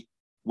and see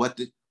what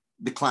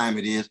the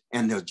climate is,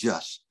 and they'll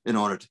adjust in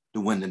order to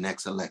win the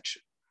next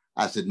election.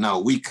 I said, no,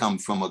 we come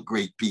from a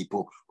great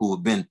people who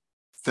have been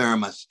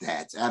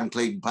thermostats. Adam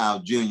Clayton Powell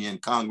Jr. in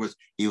Congress,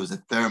 he was a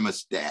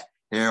thermostat.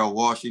 Harold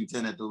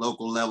Washington at the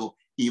local level,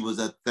 he was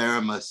a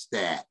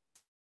thermostat.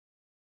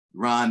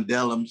 Ron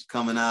Dellums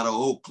coming out of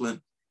Oakland,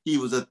 he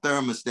was a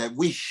thermostat.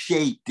 We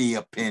shape the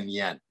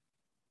opinion.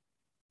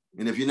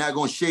 And if you're not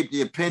going to shape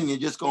the opinion, you're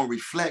just going to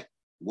reflect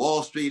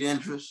Wall Street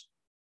interests,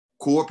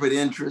 corporate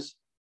interests,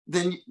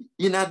 then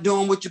you're not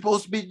doing what you're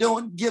supposed to be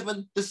doing,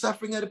 given the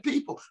suffering of the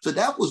people. So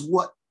that was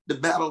what the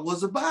battle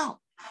was about.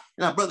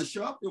 Now, Brother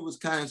Sharpton was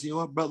kind of saying,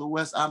 "Oh, Brother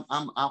West,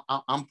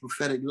 I'm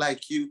prophetic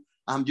like you.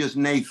 I'm just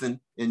Nathan,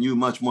 and you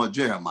much more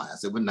Jeremiah." I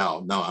said, "Well,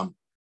 no, I'm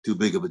too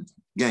big of a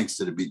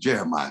gangster to be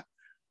Jeremiah.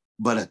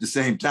 But at the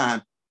same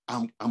time,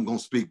 I'm gonna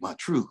speak my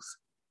truth."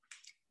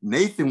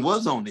 Nathan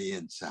was on the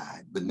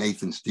inside, but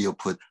Nathan still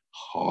put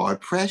hard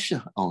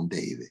pressure on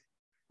David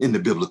in the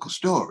biblical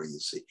story, you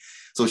see.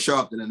 So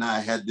Sharpton and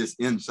I had this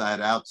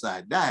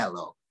inside-outside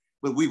dialogue,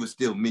 but we would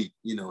still meet,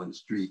 in the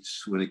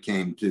streets when it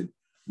came to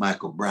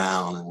Michael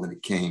Brown and when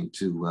it came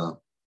to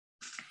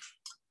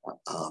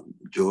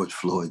George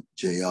Floyd,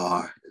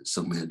 Jr., and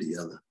so many of the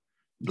other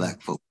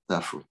Black folk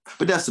suffering.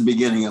 But that's the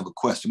beginning of a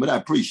question, but I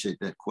appreciate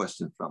that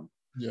question from.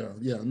 Yeah.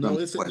 No,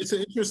 it's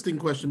an interesting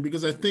question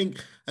because I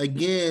think,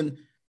 again,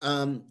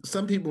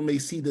 some people may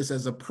see this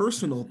as a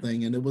personal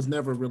thing, and it was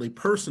never really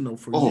personal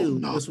for you.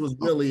 No, this was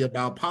really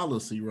about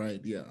policy,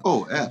 right? Yeah.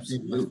 Oh,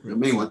 absolutely. I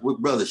mean, with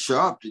Brother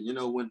Sharpton,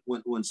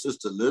 when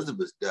Sister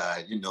Elizabeth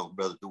died,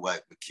 Brother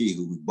Dwight McKee,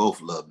 who we both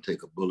loved and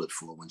take a bullet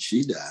for, when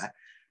she died,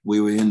 we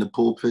were in the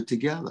pulpit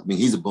together. I mean,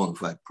 he's a bona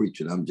fide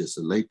preacher, and I'm just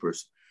a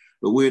layperson,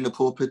 but we're in the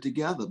pulpit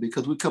together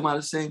because we come out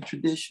of the same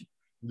tradition.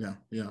 Yeah.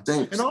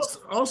 And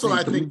also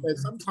I think that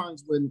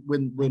sometimes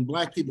when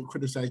Black people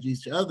criticize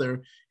each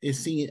other, it's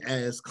seen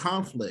as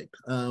conflict.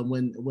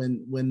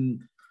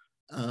 When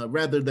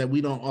rather that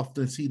we don't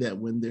often see that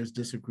when there's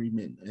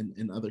disagreement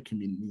in other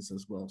communities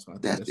as well. So I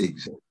think that's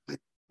exactly.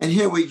 And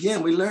here we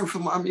learn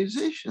from our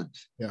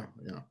musicians. Yeah.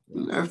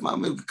 We learn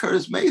from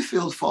Curtis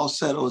Mayfield's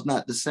falsetto is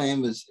not the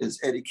same as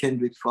Eddie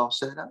Kendrick's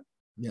falsetto.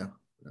 Yeah.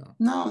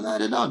 No,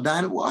 not at all.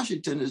 Dinah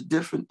Washington is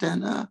different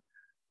than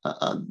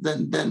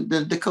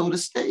Dakota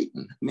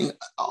Staten. I mean,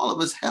 all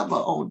of us have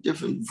our own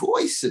different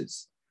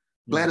voices.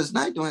 Gladys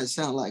Knight don't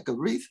sound like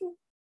Aretha.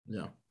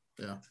 Yeah.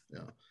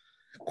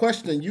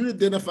 Question: you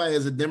identify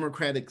as a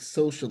democratic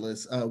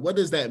socialist. What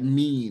does that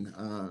mean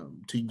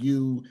to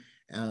you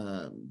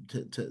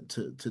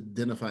to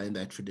identify in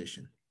that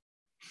tradition?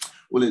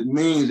 Well, it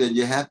means that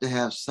you have to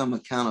have some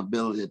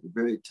accountability at the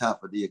very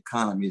top of the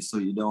economy so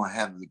you don't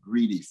have the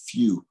greedy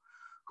few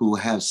who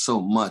have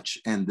so much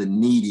and the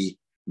needy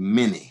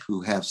many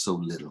who have so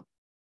little.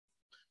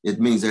 It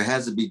means there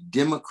has to be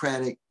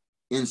democratic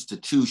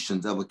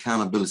institutions of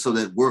accountability so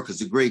that workers,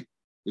 the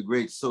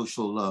great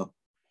social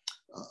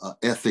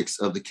ethics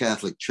of the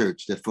Catholic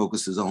Church that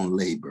focuses on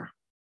labor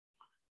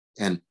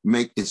and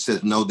it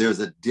says, no, there's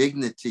a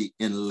dignity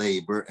in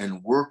labor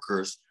and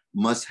workers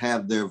must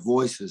have their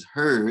voices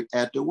heard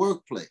at the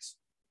workplace.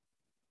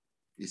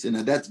 You see,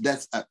 now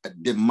that's a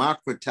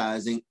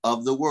democratizing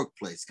of the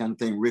workplace, kind of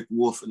thing Rick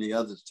Wolf and the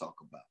others talk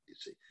about, you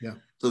see. Yeah.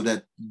 So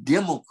that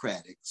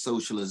democratic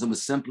socialism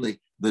is simply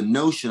the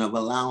notion of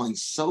allowing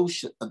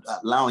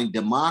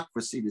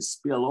democracy to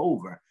spill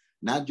over,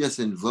 not just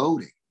in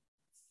voting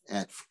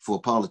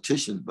for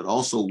politicians, but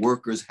also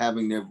workers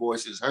having their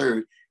voices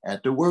heard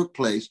at the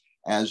workplace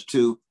as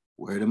to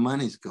where the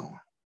money's going,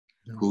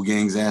 who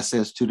gains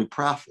access to the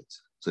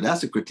profits. So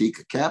that's a critique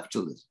of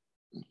capitalism.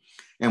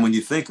 And when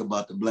you think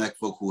about the Black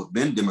folk who have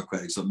been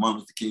democratic, so Martin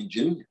Luther King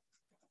Jr.,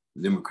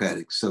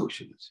 democratic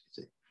socialist.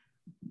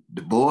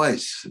 Du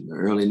Bois in the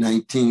early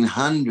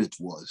 1900s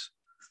was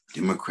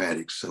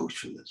democratic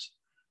socialist.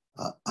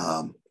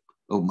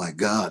 Oh my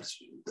God,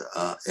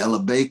 Ella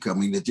Baker. I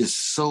mean, there's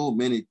just so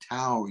many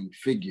towering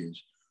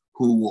figures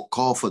who will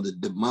call for the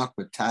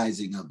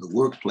democratizing of the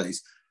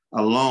workplace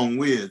along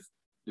with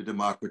the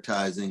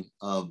democratizing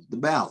of the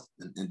ballot.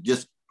 And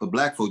just for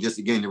Black folk, just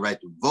to gain the right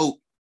to vote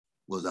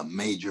was a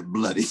major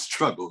bloody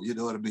struggle, you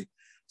know what I mean?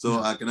 So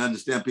I can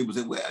understand people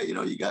saying, well,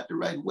 you got the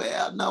right.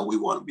 Well, no, we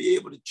want to be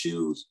able to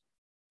choose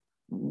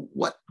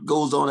what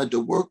goes on at the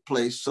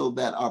workplace so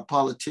that our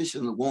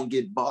politicians won't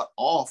get bought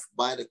off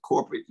by the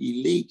corporate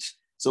elites.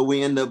 So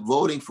we end up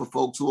voting for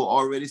folks who are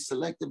already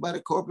selected by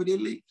the corporate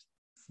elites.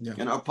 Yeah.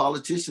 And our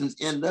politicians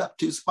end up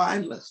too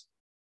spineless.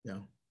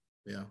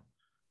 Yeah,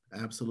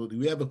 absolutely.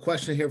 We have a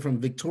question here from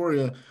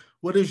Victoria.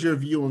 What is your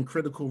view on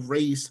critical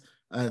race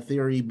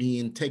theory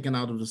being taken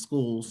out of the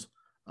schools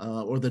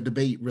or the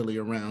debate really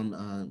around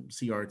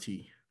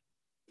CRT?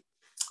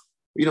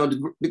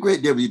 The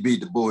great W.B.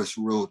 Du Bois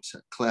wrote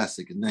a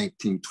classic in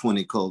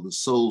 1920 called The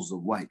Souls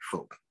of White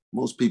Folk.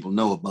 Most people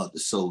know about the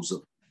souls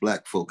of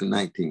Black folk in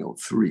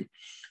 1903,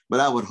 but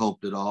I would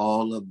hope that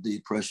all of the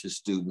precious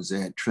students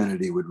at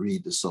Trinity would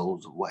read The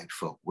Souls of White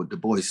Folk. What Du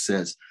Bois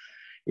says,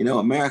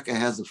 America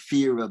has a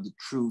fear of the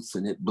truth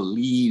and it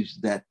believes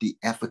that the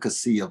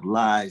efficacy of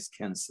lies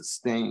can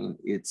sustain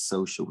its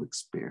social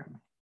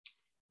experiment.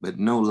 But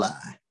no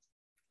lie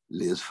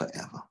lives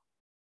forever,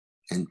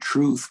 and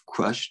truth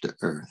crushed to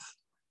earth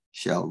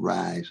shall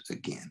rise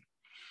again.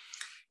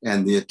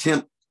 And the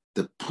attempt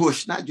to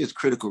push not just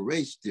critical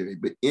race theory,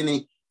 but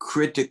any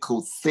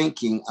critical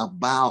thinking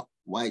about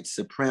white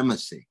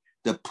supremacy,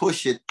 to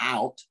push it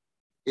out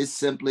is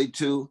simply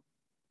to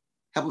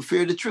have a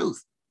fear of the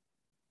truth.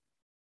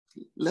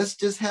 Let's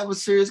just have a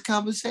serious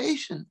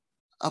conversation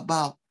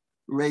about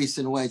race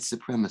and white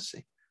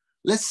supremacy.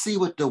 Let's see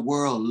what the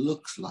world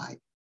looks like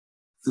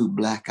through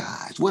Black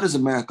eyes. What does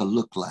America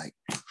look like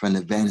from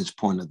the vantage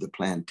point of the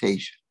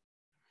plantation?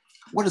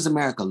 What does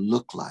America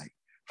look like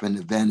from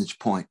the vantage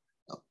point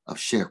of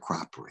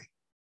sharecroppery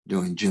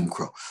during Jim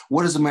Crow?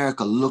 What does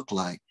America look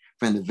like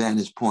from the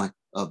vantage point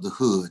of the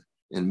hood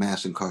and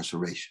mass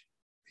incarceration?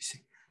 You see,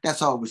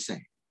 that's all we're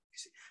saying. You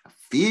see, a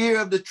fear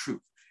of the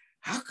truth.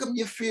 How come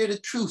you fear the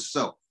truth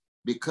so?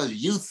 Because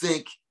you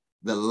think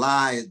the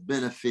lie is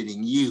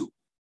benefiting you.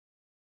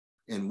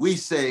 And we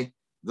say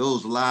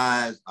those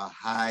lies are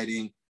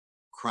hiding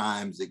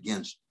crimes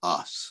against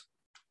us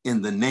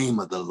in the name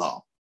of the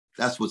law.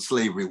 That's what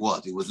slavery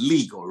was. It was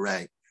legal,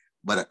 right?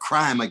 But a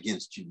crime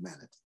against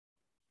humanity.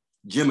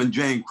 Jim and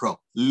Jane Crow,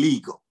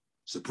 legal.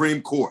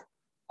 Supreme Court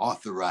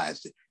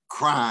authorized it.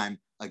 Crime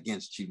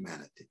against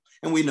humanity.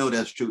 And we know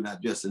that's true,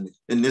 not just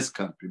in this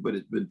country, but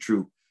it's been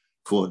true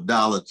for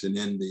Dalits in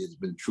India. It's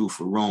been true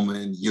for Roma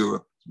in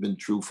Europe. It's been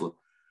true for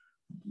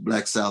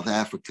Black South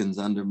Africans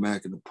under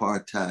American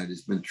apartheid.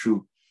 It's been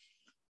true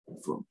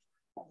for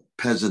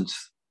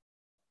peasants,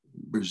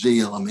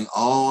 Brazil. I mean,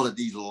 all of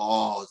these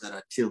laws that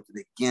are tilted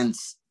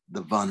against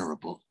the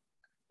vulnerable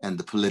and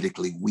the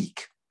politically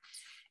weak.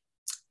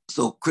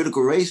 So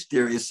critical race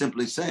theory is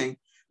simply saying,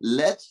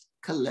 let's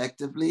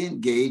collectively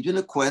engage in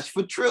a quest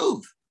for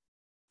truth.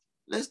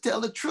 Let's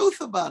tell the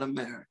truth about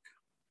America.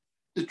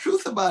 The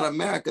truth about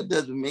America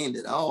doesn't mean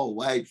that all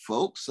white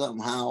folks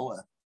somehow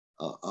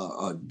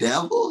are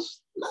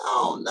devils.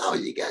 No,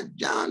 you got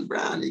John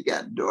Brown, you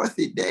got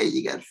Dorothy Day,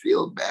 you got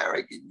Phil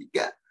Barrick, and you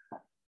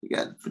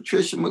got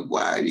Patricia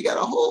McGuire, you got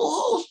a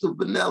whole host of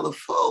vanilla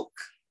folk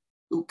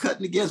who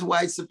cutting against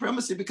white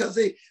supremacy because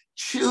they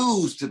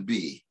choose to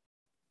be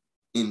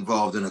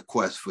involved in a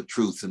quest for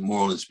truth and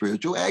moral and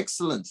spiritual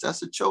excellence.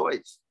 That's a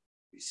choice,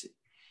 you see.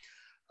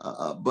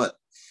 But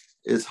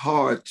it's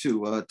hard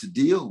to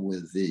deal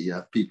with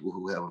the people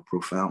who have a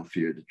profound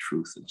fear of the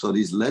truth. And so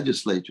these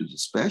legislatures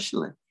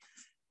especially,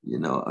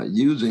 are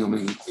using, I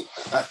mean,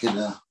 I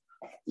can,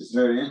 it's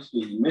very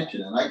interesting you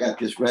mentioned, and I got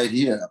this right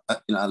here.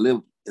 I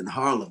live in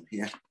Harlem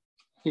here.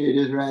 Here it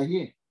is right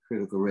here,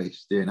 critical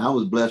race theory. And I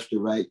was blessed to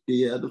write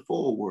the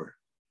foreword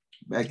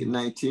back in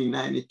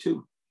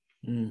 1992.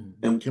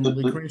 And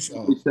Kimberly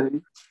Crenshaw.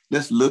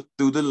 Let's look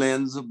through the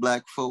lens of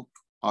Black folk,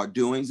 our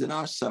doings and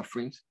our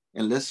sufferings,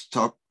 and let's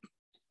talk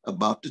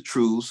about the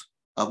truths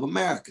of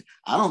America.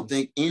 I don't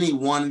think any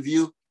one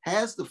view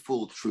has the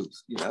full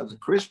truth. As a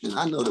Christian,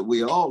 I know that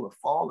we all are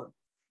fallen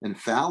and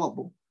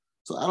fallible.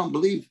 So I don't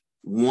believe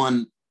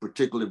one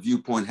particular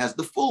viewpoint has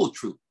the full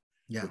truth.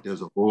 Yeah. But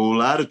there's a whole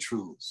lot of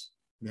truths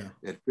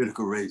that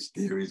critical race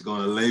theory is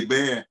going to lay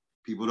bare.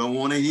 People don't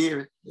want to hear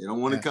it. They don't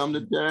want to come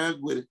to terms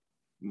with it.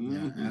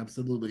 Yeah,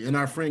 absolutely. And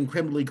our friend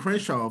Kimberly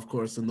Crenshaw, of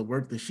course, and the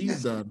work that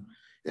she's done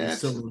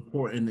is so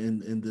important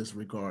in this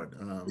regard.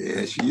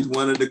 She's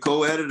one of the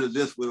co-editors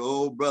just with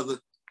old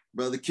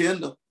brother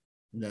Kendall.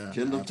 Yeah,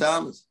 Kendall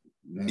Thomas,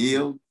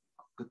 Neil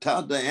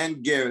Katanda,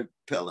 and Garrett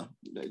Pella.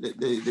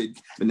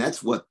 And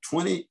that's what,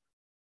 20?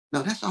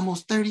 No, that's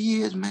almost 30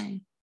 years, man.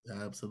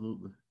 Yeah,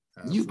 absolutely.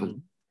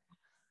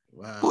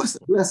 Wow. Boy, it's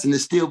a blessing to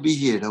still be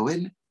here, though,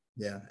 isn't it?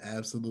 Yeah,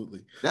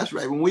 absolutely. That's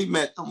right. When we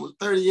met almost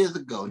 30 years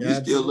ago,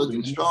 you're still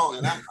looking strong,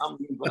 and I'm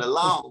moving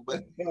along.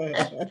 But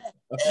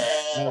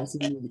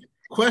absolutely.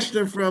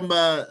 Question from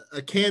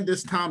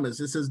Candace Thomas.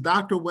 It says,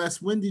 Dr.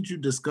 West, when did you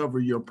discover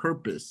your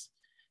purpose?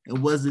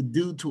 And was it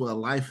due to a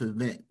life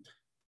event?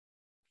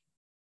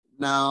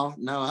 No,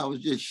 I was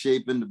just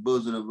shaping the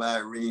bosom of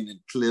Irene and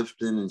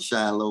Clifton and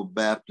Shiloh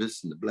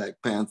Baptist and the Black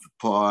Panther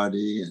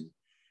Party and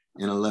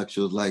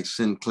intellectuals like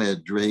Sinclair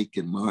Drake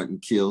and Martin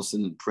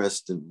Kilson and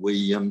Preston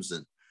Williams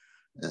and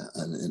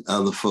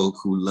other folk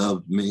who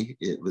loved me.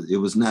 It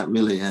was not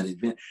really an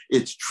event.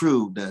 It's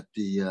true that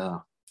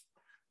the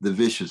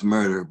vicious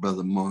murder of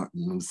Brother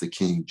Martin Luther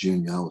King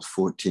Jr., I was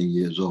 14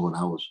 years old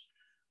and I was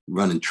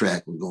running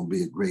track, was going to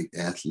be a great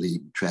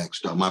athlete, track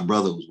star. My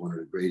brother was one of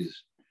the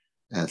greatest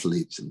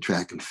athletes in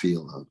track and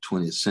field of the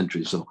 20th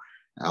century. So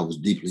I was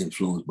deeply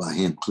influenced by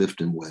him,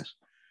 Clifton West.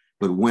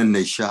 But when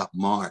they shot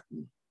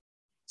Martin,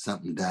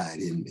 something died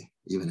in me,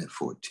 even at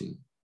 14.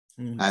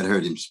 I'd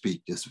heard him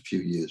speak just a few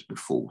years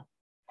before.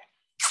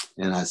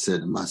 And I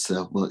said to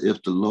myself, well,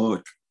 if the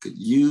Lord could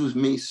use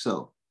me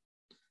so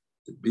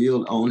to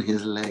build on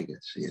his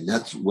legacy, and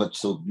that's what's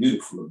so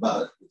beautiful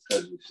about it,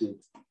 because you see,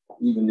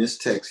 even this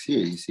text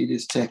here, you see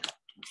this text,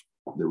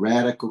 the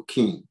radical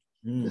king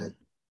that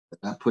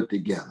I put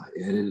together,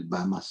 edited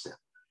by myself.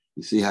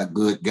 You see how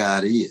good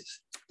God is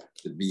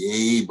to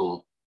be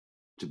able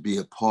to be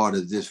a part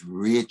of this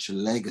rich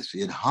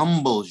legacy. It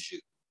humbles you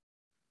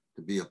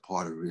to be a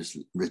part of this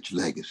rich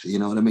legacy. You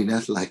know what I mean?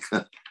 That's like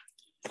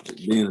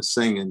being a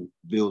singer and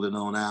building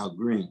on Al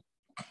Green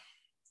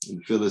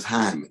and Phyllis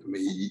Hyman. I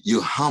mean,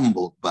 you're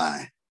humbled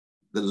by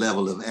the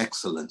level of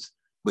excellence,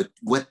 but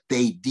what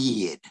they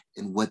did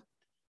and what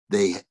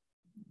they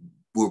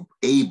were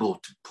able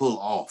to pull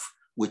off,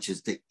 which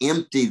is to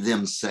empty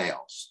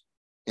themselves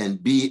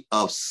and be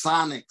of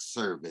sonic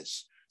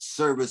service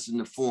in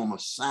the form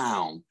of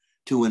sound,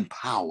 to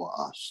empower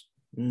us.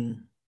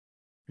 And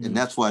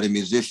that's why the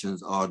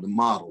musicians are the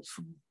models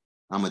for me.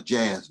 I'm a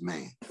jazz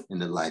man in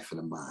the life of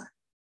the mind.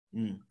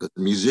 Because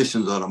the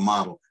musicians are the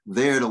model.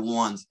 They're the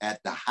ones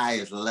at the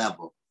highest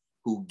level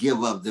who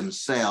give of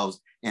themselves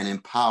and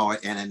empower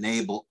and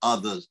enable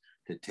others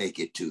to take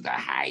it to the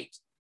height.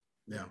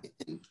 Yeah.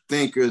 And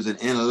thinkers and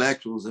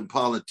intellectuals and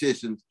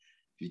politicians,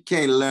 if you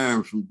can't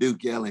learn from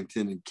Duke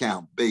Ellington and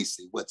Count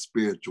Basie what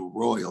spiritual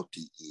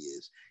royalty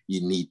is,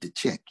 you need to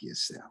check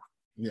yourself.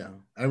 Yeah,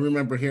 I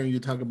remember hearing you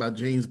talk about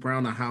James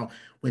Brown and how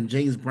when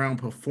James Brown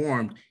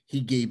performed, he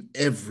gave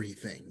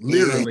everything,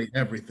 literally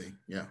everything.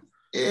 Yeah.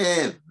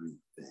 Everything.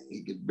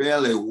 He could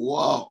barely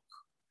walk.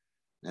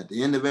 At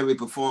the end of every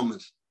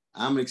performance,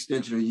 I'm an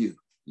extension of you.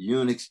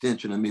 You're an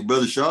extension of me.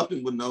 Brother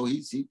Sharpton would know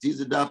he's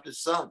adopted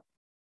son.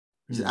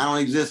 He said, I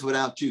don't exist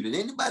without you. Did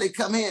anybody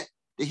come here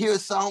to hear a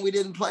song we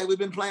didn't play? We've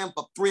been playing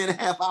for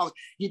 3.5 hours.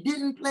 You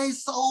didn't play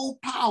Soul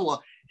Power.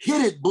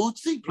 Hit it,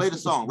 Bootsy. Play the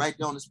song right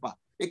there on the spot.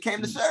 It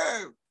came to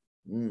serve.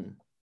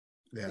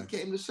 Yeah. It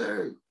came to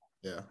serve.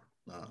 Yeah,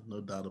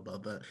 no doubt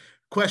about that.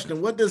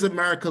 Question, what does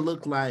America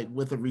look like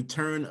with a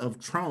return of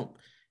Trump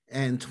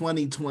in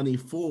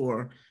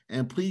 2024?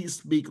 And please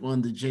speak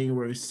on the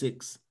January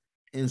 6th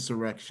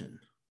insurrection.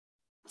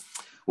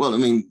 Well, I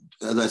mean,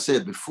 as I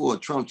said before,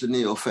 Trump's a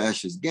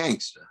neo-fascist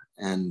gangster.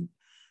 And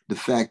the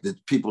fact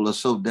that people are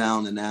so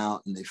down and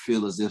out and they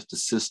feel as if the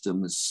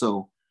system is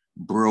so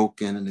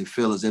broken and they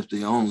feel as if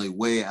the only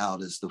way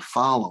out is to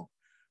follow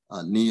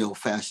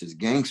neo-fascist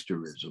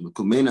gangsterism. It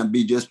may not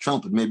be just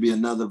Trump, it may be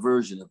another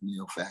version of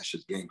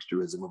neo-fascist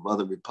gangsterism of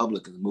other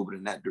Republicans moving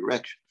in that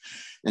direction.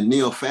 And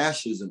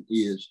neo-fascism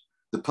is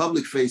the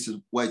public face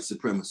of white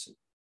supremacy.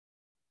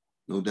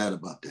 No doubt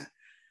about that.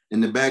 In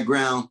the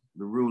background,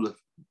 the rule of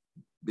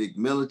big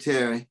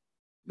military,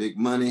 big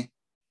money,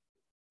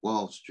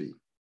 Wall Street.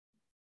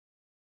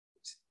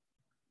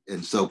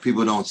 And so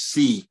people don't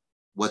see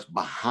what's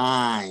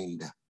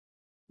behind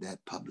that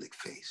public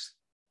face.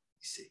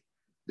 You see,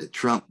 that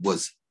Trump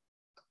was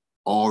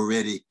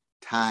already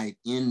tied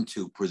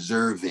into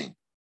preserving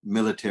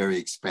military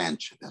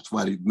expansion. That's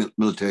why the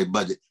military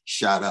budget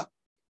shot up.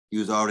 He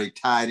was already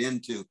tied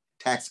into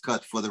tax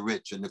cuts for the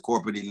rich and the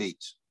corporate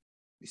elites.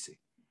 You see,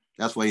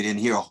 that's why you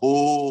didn't hear a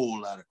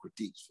whole lot of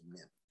critiques from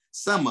them.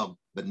 Some of them,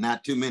 but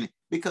not too many,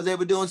 because they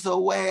were doing so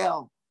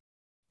well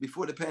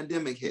before the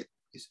pandemic hit.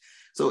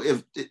 So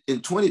if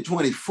in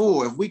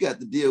 2024, if we got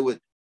to deal with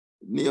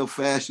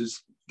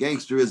neo-fascist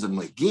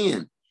gangsterism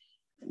again,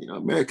 you know,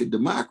 American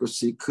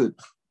democracy could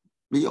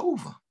be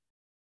over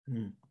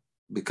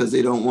because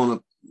they don't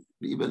want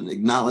to even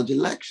acknowledge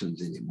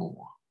elections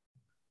anymore.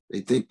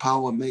 They think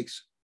power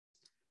makes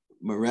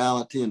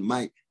morality and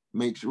might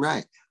makes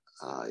right.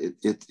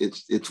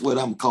 It's what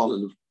I'm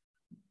calling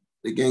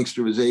the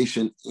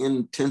gangsterization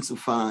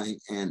intensifying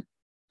and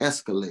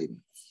escalating.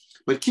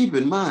 But keep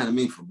in mind, I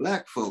mean, for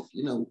Black folk,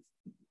 you know,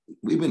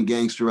 we've been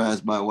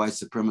gangsterized by white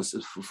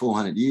supremacists for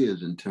 400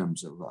 years in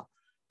terms of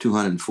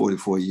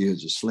 244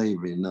 years of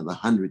slavery, another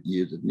 100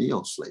 years of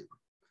neo-slavery.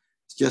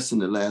 It's just in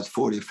the last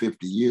 40 or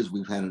 50 years,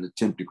 we've had an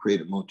attempt to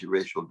create a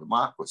multiracial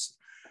democracy.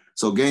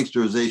 So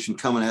gangsterization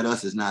coming at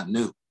us is not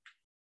new.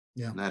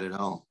 Yeah. Not at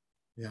all.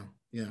 Yeah,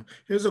 yeah.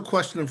 Here's a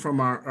question from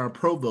our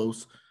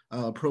provost,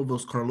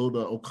 Provost Carlota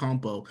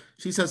Ocampo.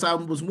 She says, I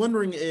was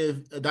wondering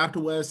if Dr.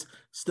 West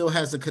still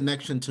has a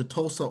connection to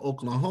Tulsa,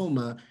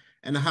 Oklahoma,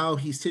 and how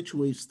he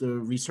situates the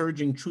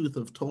resurging truth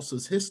of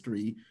Tulsa's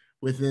history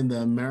within the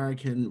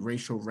American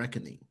racial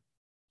reckoning.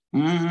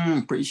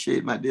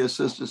 Appreciate my dear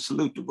sister.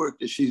 Salute the work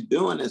that she's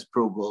doing as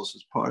provost,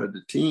 as part of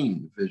the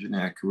team,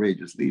 Visionary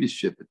Courageous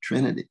Leadership at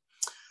Trinity.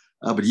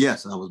 But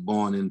yes, I was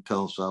born in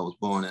Tulsa. I was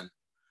born in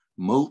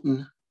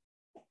Moulton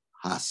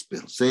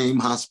Hospital, same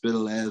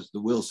hospital as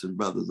the Wilson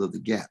brothers of the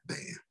Gap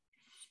Band.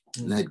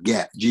 And that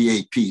Gap,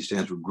 GAP,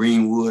 stands for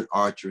Greenwood,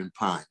 Archer, and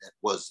Pine. That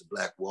was the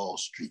Black Wall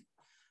Street.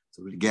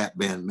 So the Gap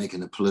Band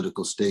making a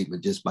political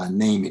statement just by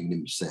naming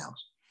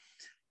themselves.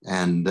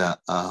 And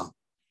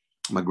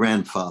my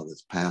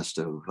grandfather's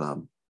pastor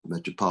of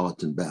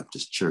Metropolitan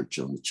Baptist Church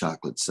on the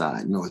Chocolate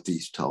Side,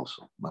 Northeast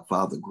Tulsa. My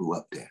father grew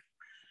up there.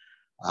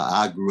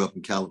 I grew up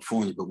in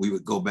California, but we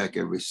would go back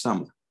every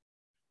summer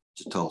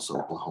to Tulsa,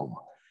 Oklahoma.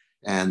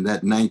 And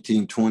that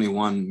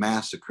 1921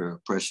 massacre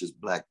of precious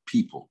Black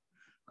people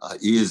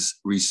is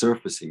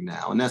resurfacing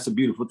now. And that's a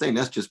beautiful thing.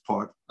 That's just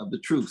part of the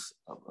truth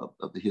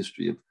of the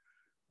history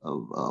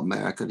of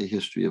America, the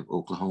history of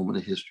Oklahoma, the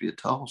history of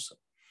Tulsa.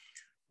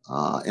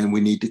 And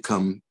we need to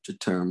come to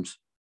terms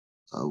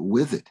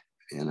with it.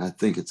 And I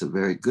think it's a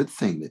very good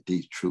thing that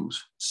these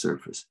truths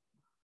surface,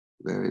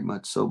 very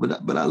much so.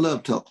 But I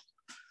love Tulsa.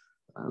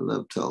 I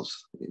love Tulsa.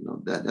 You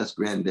know, that's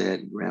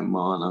Granddad and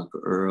Grandma and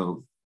Uncle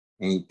Earl,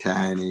 Aunt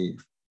Tiny,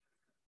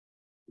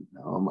 you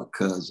know, all my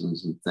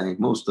cousins and things.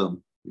 Most of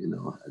them, you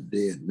know, are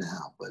dead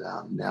now, but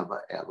I'll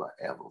never, ever,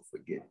 ever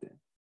forget them.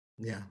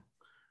 Yeah.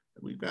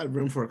 We've got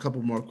room for a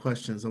couple more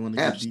questions. I want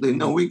to absolutely.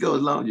 No, we go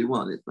as long as you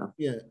want it, bro.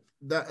 Yeah.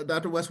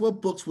 Dr. West,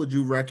 what books would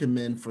you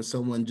recommend for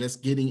someone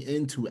just getting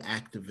into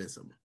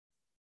activism?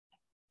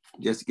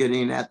 Just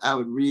getting that, I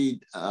would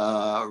read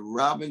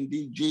Robin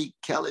D.G.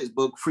 Kelly's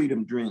book,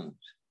 Freedom Dreams.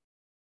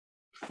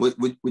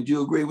 Would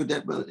you agree with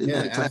that, brother?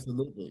 Yeah,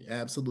 absolutely.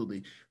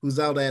 Absolutely. Who's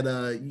out at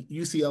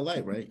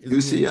UCLA, right?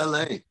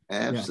 UCLA,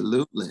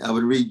 absolutely. Yeah. I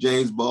would read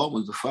James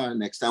Baldwin's The Fire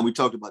next time. We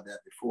talked about that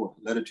before.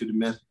 Letter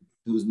to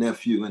his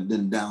nephew, and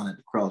then Down at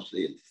the Cross,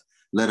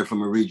 Letter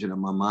from a Region of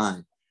My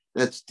Mind.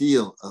 That's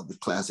still the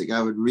classic.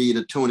 I would read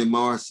a Toni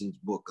Morrison's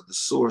book of The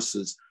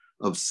Sources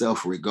of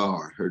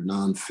Self-Regard, her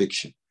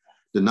nonfiction.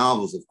 The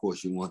novels, of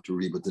course, you want to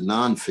read, but the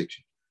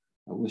nonfiction.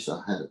 I wish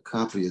I had a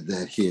copy of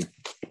that here.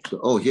 So,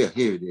 oh, yeah,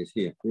 here it is.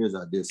 Here's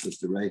our dear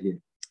sister right here.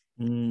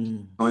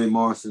 Toni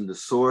Morrison, The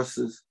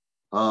Sources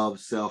of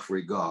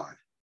Self-Regard.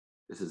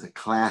 This is a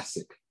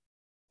classic.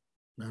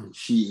 No.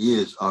 She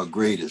is our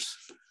greatest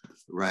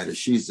writer.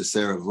 She's the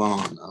Sarah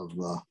Vaughan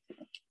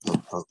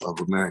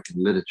of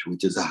American literature,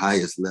 which is the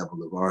highest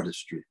level of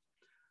artistry.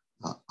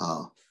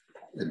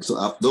 And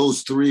so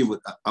those three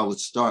I would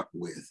start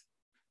with.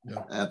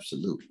 Yeah.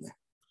 Absolutely.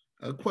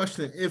 A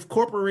question: if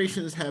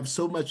corporations have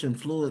so much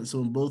influence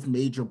on both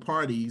major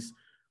parties,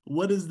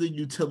 what is the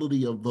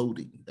utility of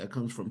voting? That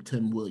comes from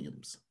Tim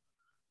Williams.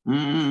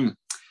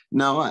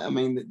 No, I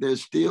mean,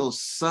 there's still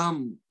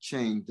some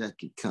change that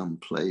could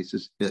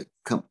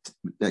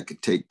that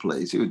could take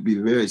place. It would be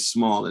very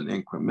small and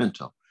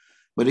incremental,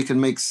 but it can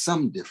make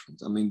some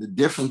difference. I mean, the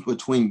difference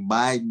between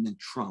Biden and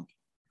Trump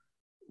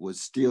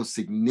was still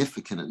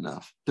significant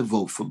enough to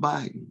vote for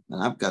Biden.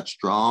 And I've got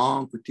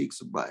strong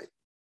critiques of Biden.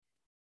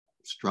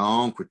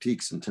 Strong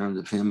critiques in terms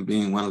of him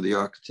being one of the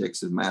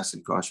architects of mass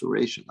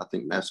incarceration. I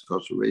think mass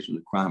incarceration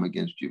is a crime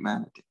against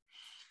humanity.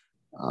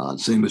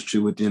 Same is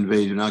true with the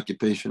invasion and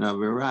occupation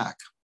of Iraq.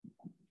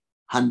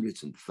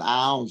 Hundreds and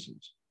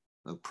thousands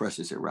of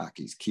precious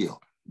Iraqis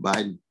killed.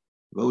 Biden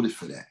voted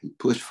for that. He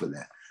pushed for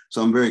that.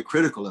 So I'm very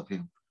critical of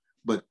him.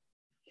 But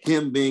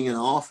him being in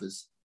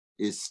office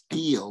is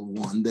still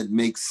one that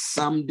makes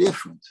some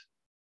difference.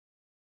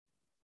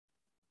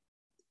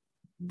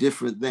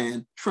 Different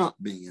than Trump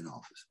being in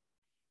office.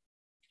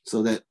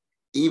 So that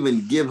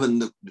even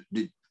given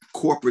the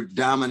corporate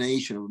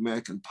domination of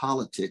American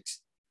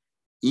politics,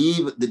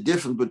 even the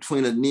difference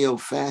between a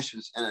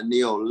neo-fascist and a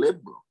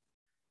neoliberal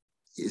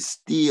is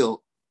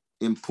still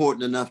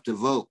important enough to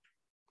vote.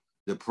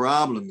 The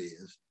problem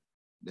is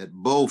that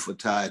both are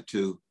tied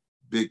to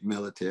big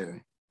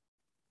military,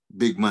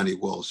 big money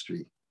Wall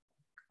Street,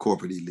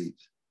 corporate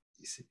elites,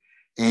 you see,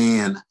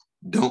 and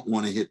don't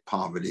want to hit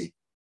poverty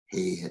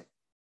head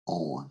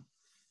on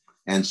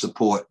and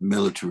support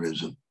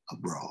militarism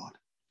abroad.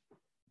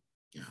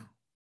 Yeah.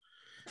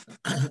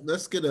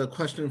 Let's get a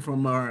question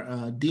from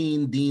our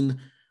Dean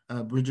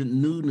Bridget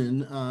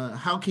Noonan.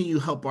 How can you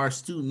help our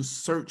students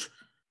search,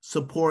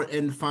 support,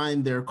 and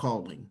find their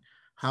calling?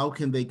 How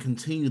can they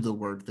continue the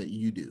work that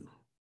you do?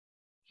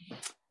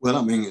 Well,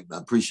 I mean, I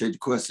appreciate the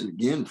question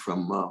again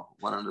from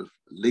one of the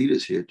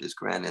leaders here at this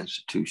grand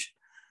institution.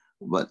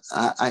 But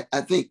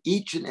I think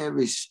each and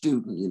every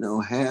student, you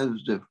know, has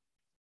to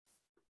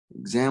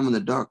examine the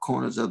dark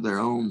corners of their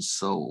own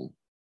soul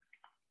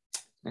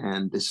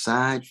and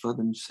decide for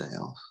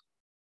themselves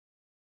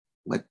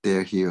what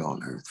they're here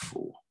on earth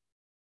for.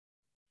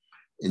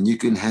 And you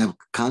can have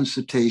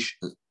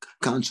consultation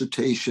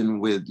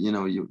with, you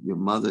know, your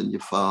mother and your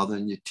father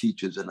and your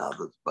teachers and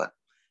others, but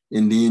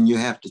in the end, you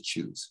have to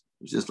choose.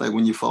 It's just like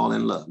when you fall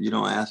in love. You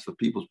don't ask for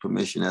people's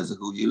permission as to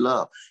who you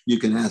love. You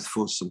can ask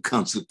for some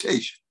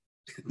consultation.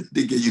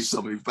 They give you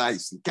some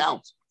advice and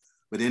counsel.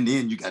 But in the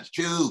end, you got to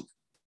choose.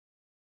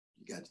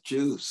 You got to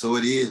choose. So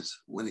it is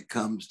when it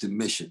comes to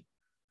mission,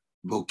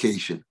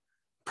 vocation,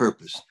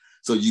 purpose.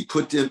 So you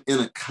put them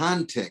in a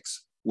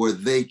context where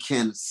they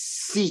can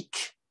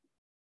seek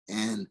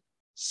and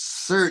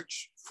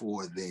search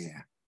for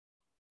their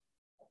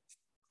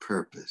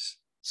purpose,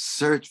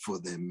 search for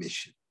their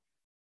mission.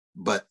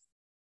 But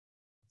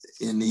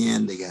in the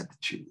end, they got to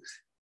choose.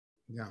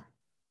 Yeah.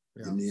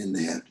 In the end,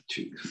 they have to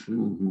choose.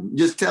 Mm-hmm.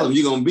 Just tell them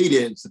you're going to be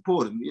there and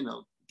support them, you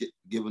know,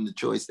 give them the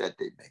choice that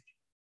they make.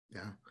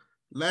 Yeah.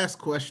 Last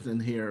question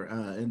here,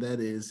 and that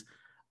is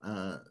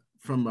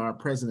from our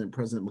President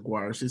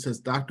McGuire. She says,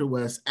 Dr.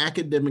 West,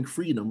 academic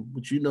freedom,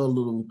 which you know a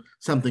little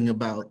something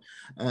about,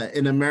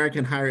 in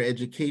American higher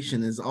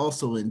education is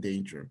also in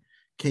danger.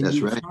 Can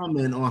you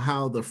comment on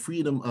how the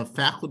freedom of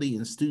faculty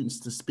and students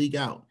to speak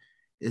out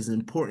is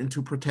important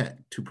to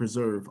protect, to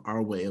preserve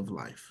our way of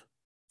life?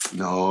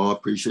 No, I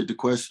appreciate the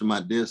question, my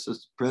dear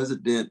Sister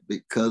President,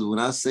 because when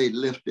I say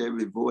lift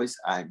every voice,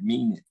 I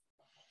mean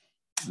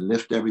it.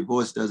 Lift every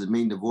voice doesn't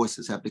mean the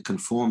voices have to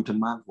conform to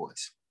my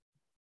voice.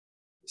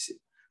 You see,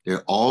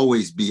 there'll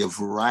always be a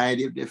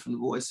variety of different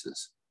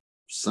voices.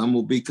 Some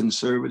will be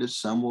conservative,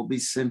 some will be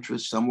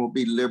centrist, some will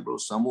be liberal,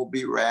 some will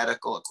be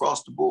radical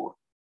across the board.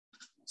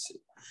 You see,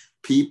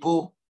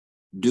 people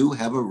do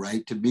have a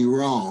right to be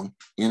wrong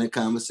in a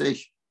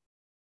conversation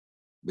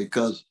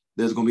because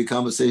there's going to be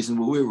conversations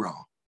where we're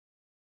wrong.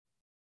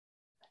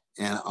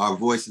 And our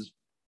voices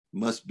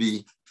must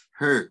be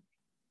heard,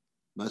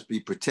 must be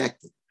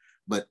protected.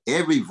 But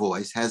every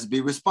voice has to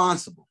be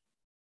responsible.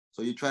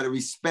 So you try to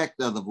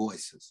respect other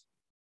voices.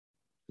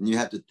 And you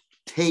have to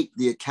take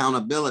the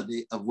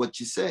accountability of what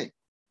you say.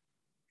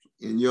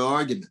 in your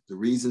argument, the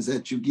reasons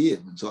that you give.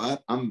 And so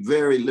I'm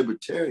very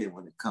libertarian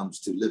when it comes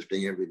to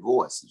lifting every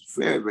voice. It's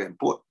very, very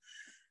important.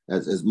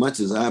 As much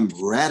as I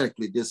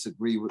radically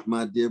disagree with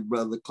my dear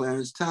brother,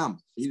 Clarence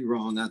Thomas. He's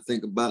wrong, I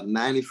think, about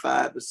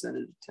 95% of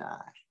the time.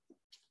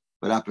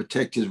 But I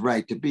protect his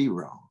right to be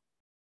wrong.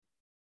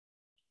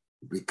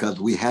 Because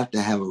we have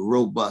to have a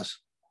robust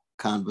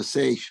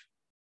conversation.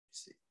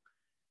 See?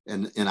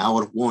 And I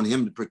would want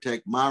him to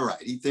protect my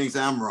right. He thinks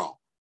I'm wrong.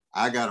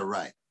 I got a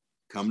right.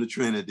 Come to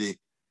Trinity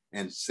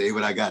and say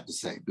what I got to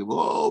say. People,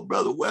 oh,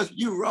 Brother West,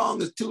 you wrong.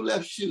 There's two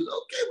left shoes.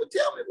 Okay, well,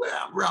 tell me where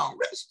I'm wrong.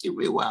 Rescue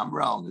me where I'm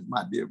wrong, as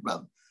my dear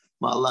brother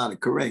Maulana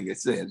Karenga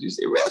says. You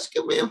say,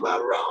 rescue me if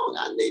I'm wrong.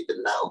 I need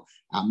to know.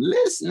 I'm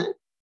listening.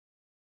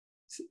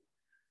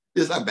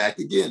 Just like back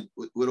again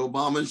with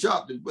Obama and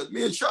Sharpton. But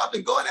me and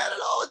Sharpton going at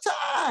it all the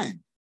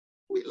time.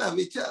 We love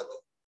each other.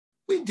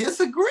 We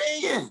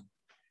disagreeing.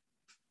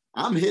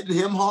 I'm hitting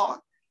him hard.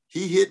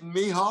 He hitting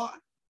me hard.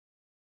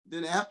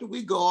 Then after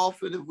we go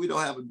off, and if we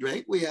don't have a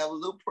drink, we have a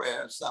little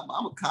prayer or something.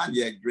 I'm a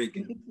cognac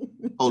drinking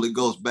Holy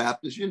Ghost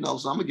Baptist, you know,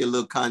 so I'm gonna get a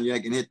little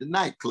cognac and hit the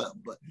nightclub.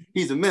 But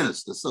he's a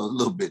minister, so it's a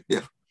little bit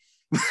different.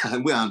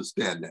 We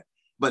understand that.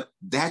 But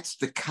that's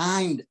the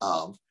kind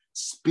of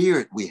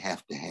spirit we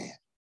have to have.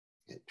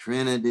 At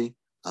Trinity,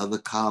 other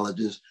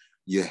colleges,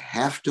 you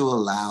have to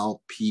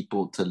allow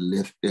people to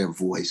lift their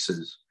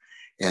voices.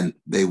 And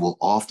they will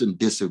often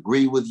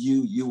disagree with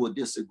you. You will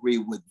disagree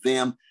with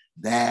them.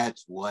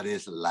 That's what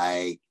it's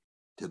like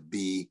to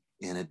be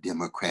in a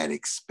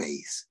democratic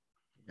space.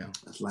 Yeah.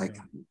 It's like,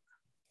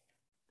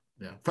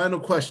 yeah. Final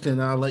question,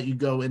 I'll let you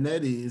go. And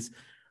that is,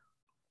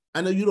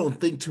 I know you don't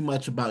think too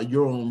much about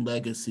your own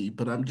legacy,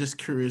 but I'm just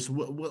curious,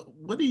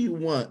 what do you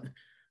want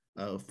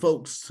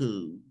folks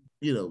to,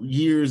 you know,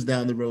 years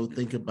down the road,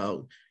 think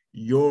about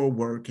your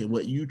work and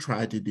what you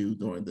tried to do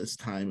during this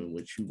time in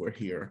which you were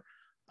here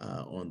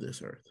on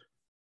this earth?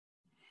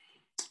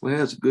 Well,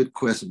 that's a good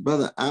question,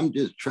 brother. I'm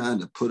just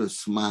trying to put a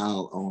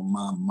smile on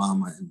my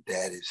mama and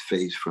daddy's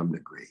face from the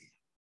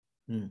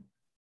grave.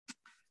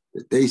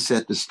 That they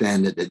set the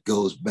standard that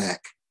goes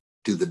back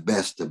to the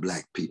best of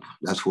Black people.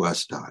 That's where I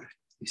started,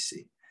 you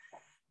see.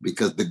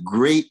 Because the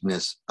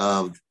greatness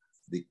of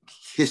the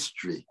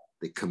history,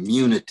 the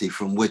community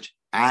from which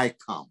I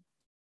come,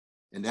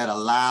 and that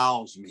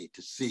allows me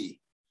to see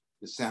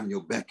the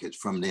Samuel Beckett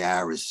from the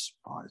Irish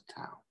part of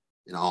town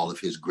in all of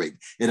his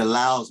greatness. It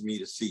allows me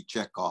to see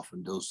Chekhov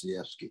and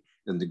Dostoevsky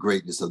and the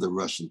greatness of the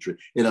Russian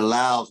tradition. It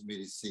allows me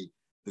to see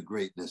the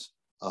greatness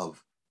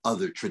of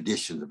other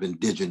traditions of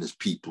indigenous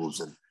peoples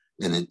and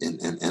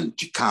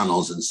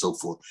Chicanos and so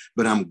forth.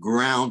 But I'm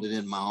grounded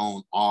in my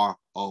own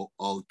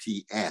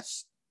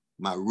ROOTS,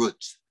 my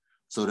roots,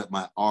 so that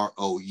my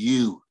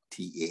ROUTAS,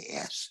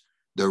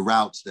 the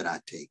routes that I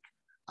take,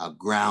 are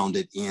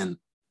grounded in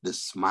the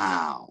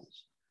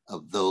smiles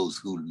of those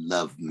who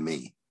love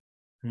me,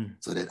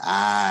 so that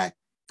I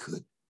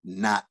could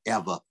not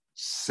ever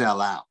sell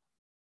out,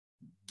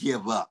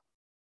 give up,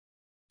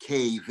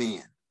 cave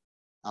in,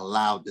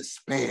 allow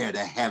despair to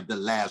have the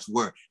last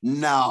word.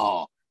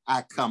 No,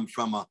 I come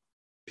from a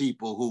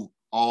people who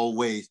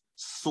always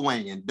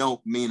swing and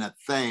don't mean a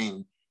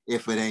thing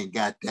if it ain't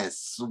got that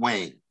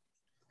swing.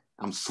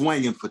 I'm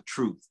swinging for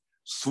truth,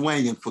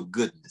 swinging for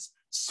goodness,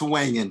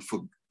 swinging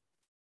for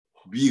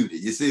beauty.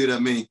 You see what I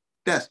mean?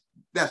 That's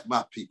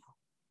my people.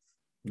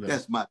 Yeah.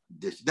 That's my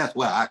tradition. That's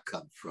where I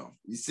come from.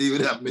 You see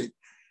what I mean?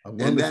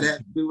 And that had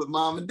to do with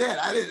mom and dad.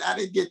 I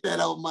didn't get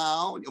that on my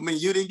own. I mean,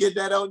 you didn't get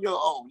that on your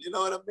own. You know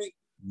what I mean?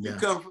 Yeah. You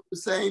come from the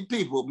same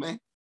people, man.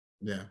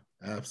 Yeah,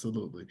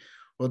 absolutely.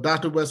 Well,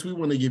 Dr. West, we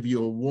want to give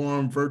you a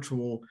warm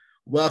virtual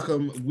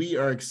welcome. We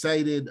are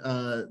excited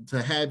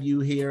to have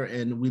you here,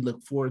 and we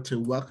look forward to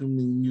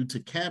welcoming you to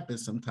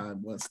campus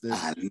sometime once this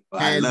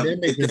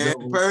pandemic is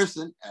over.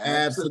 Person.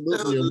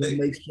 Absolutely. We'll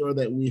make sure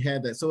that we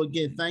have that. So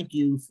again, thank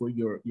you for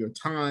your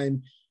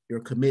time, your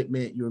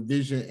commitment, your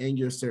vision, and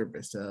your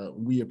service.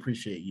 We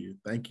appreciate you.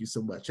 Thank you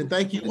so much. And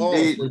thank you all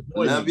for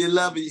joining.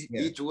 Love you.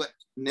 Yeah. Each one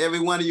and every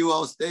one of you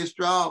all, stay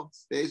strong,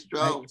 stay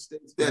steadfast.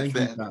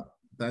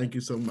 Thank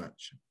you so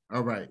much.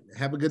 All right.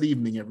 Have a good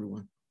evening,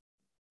 everyone.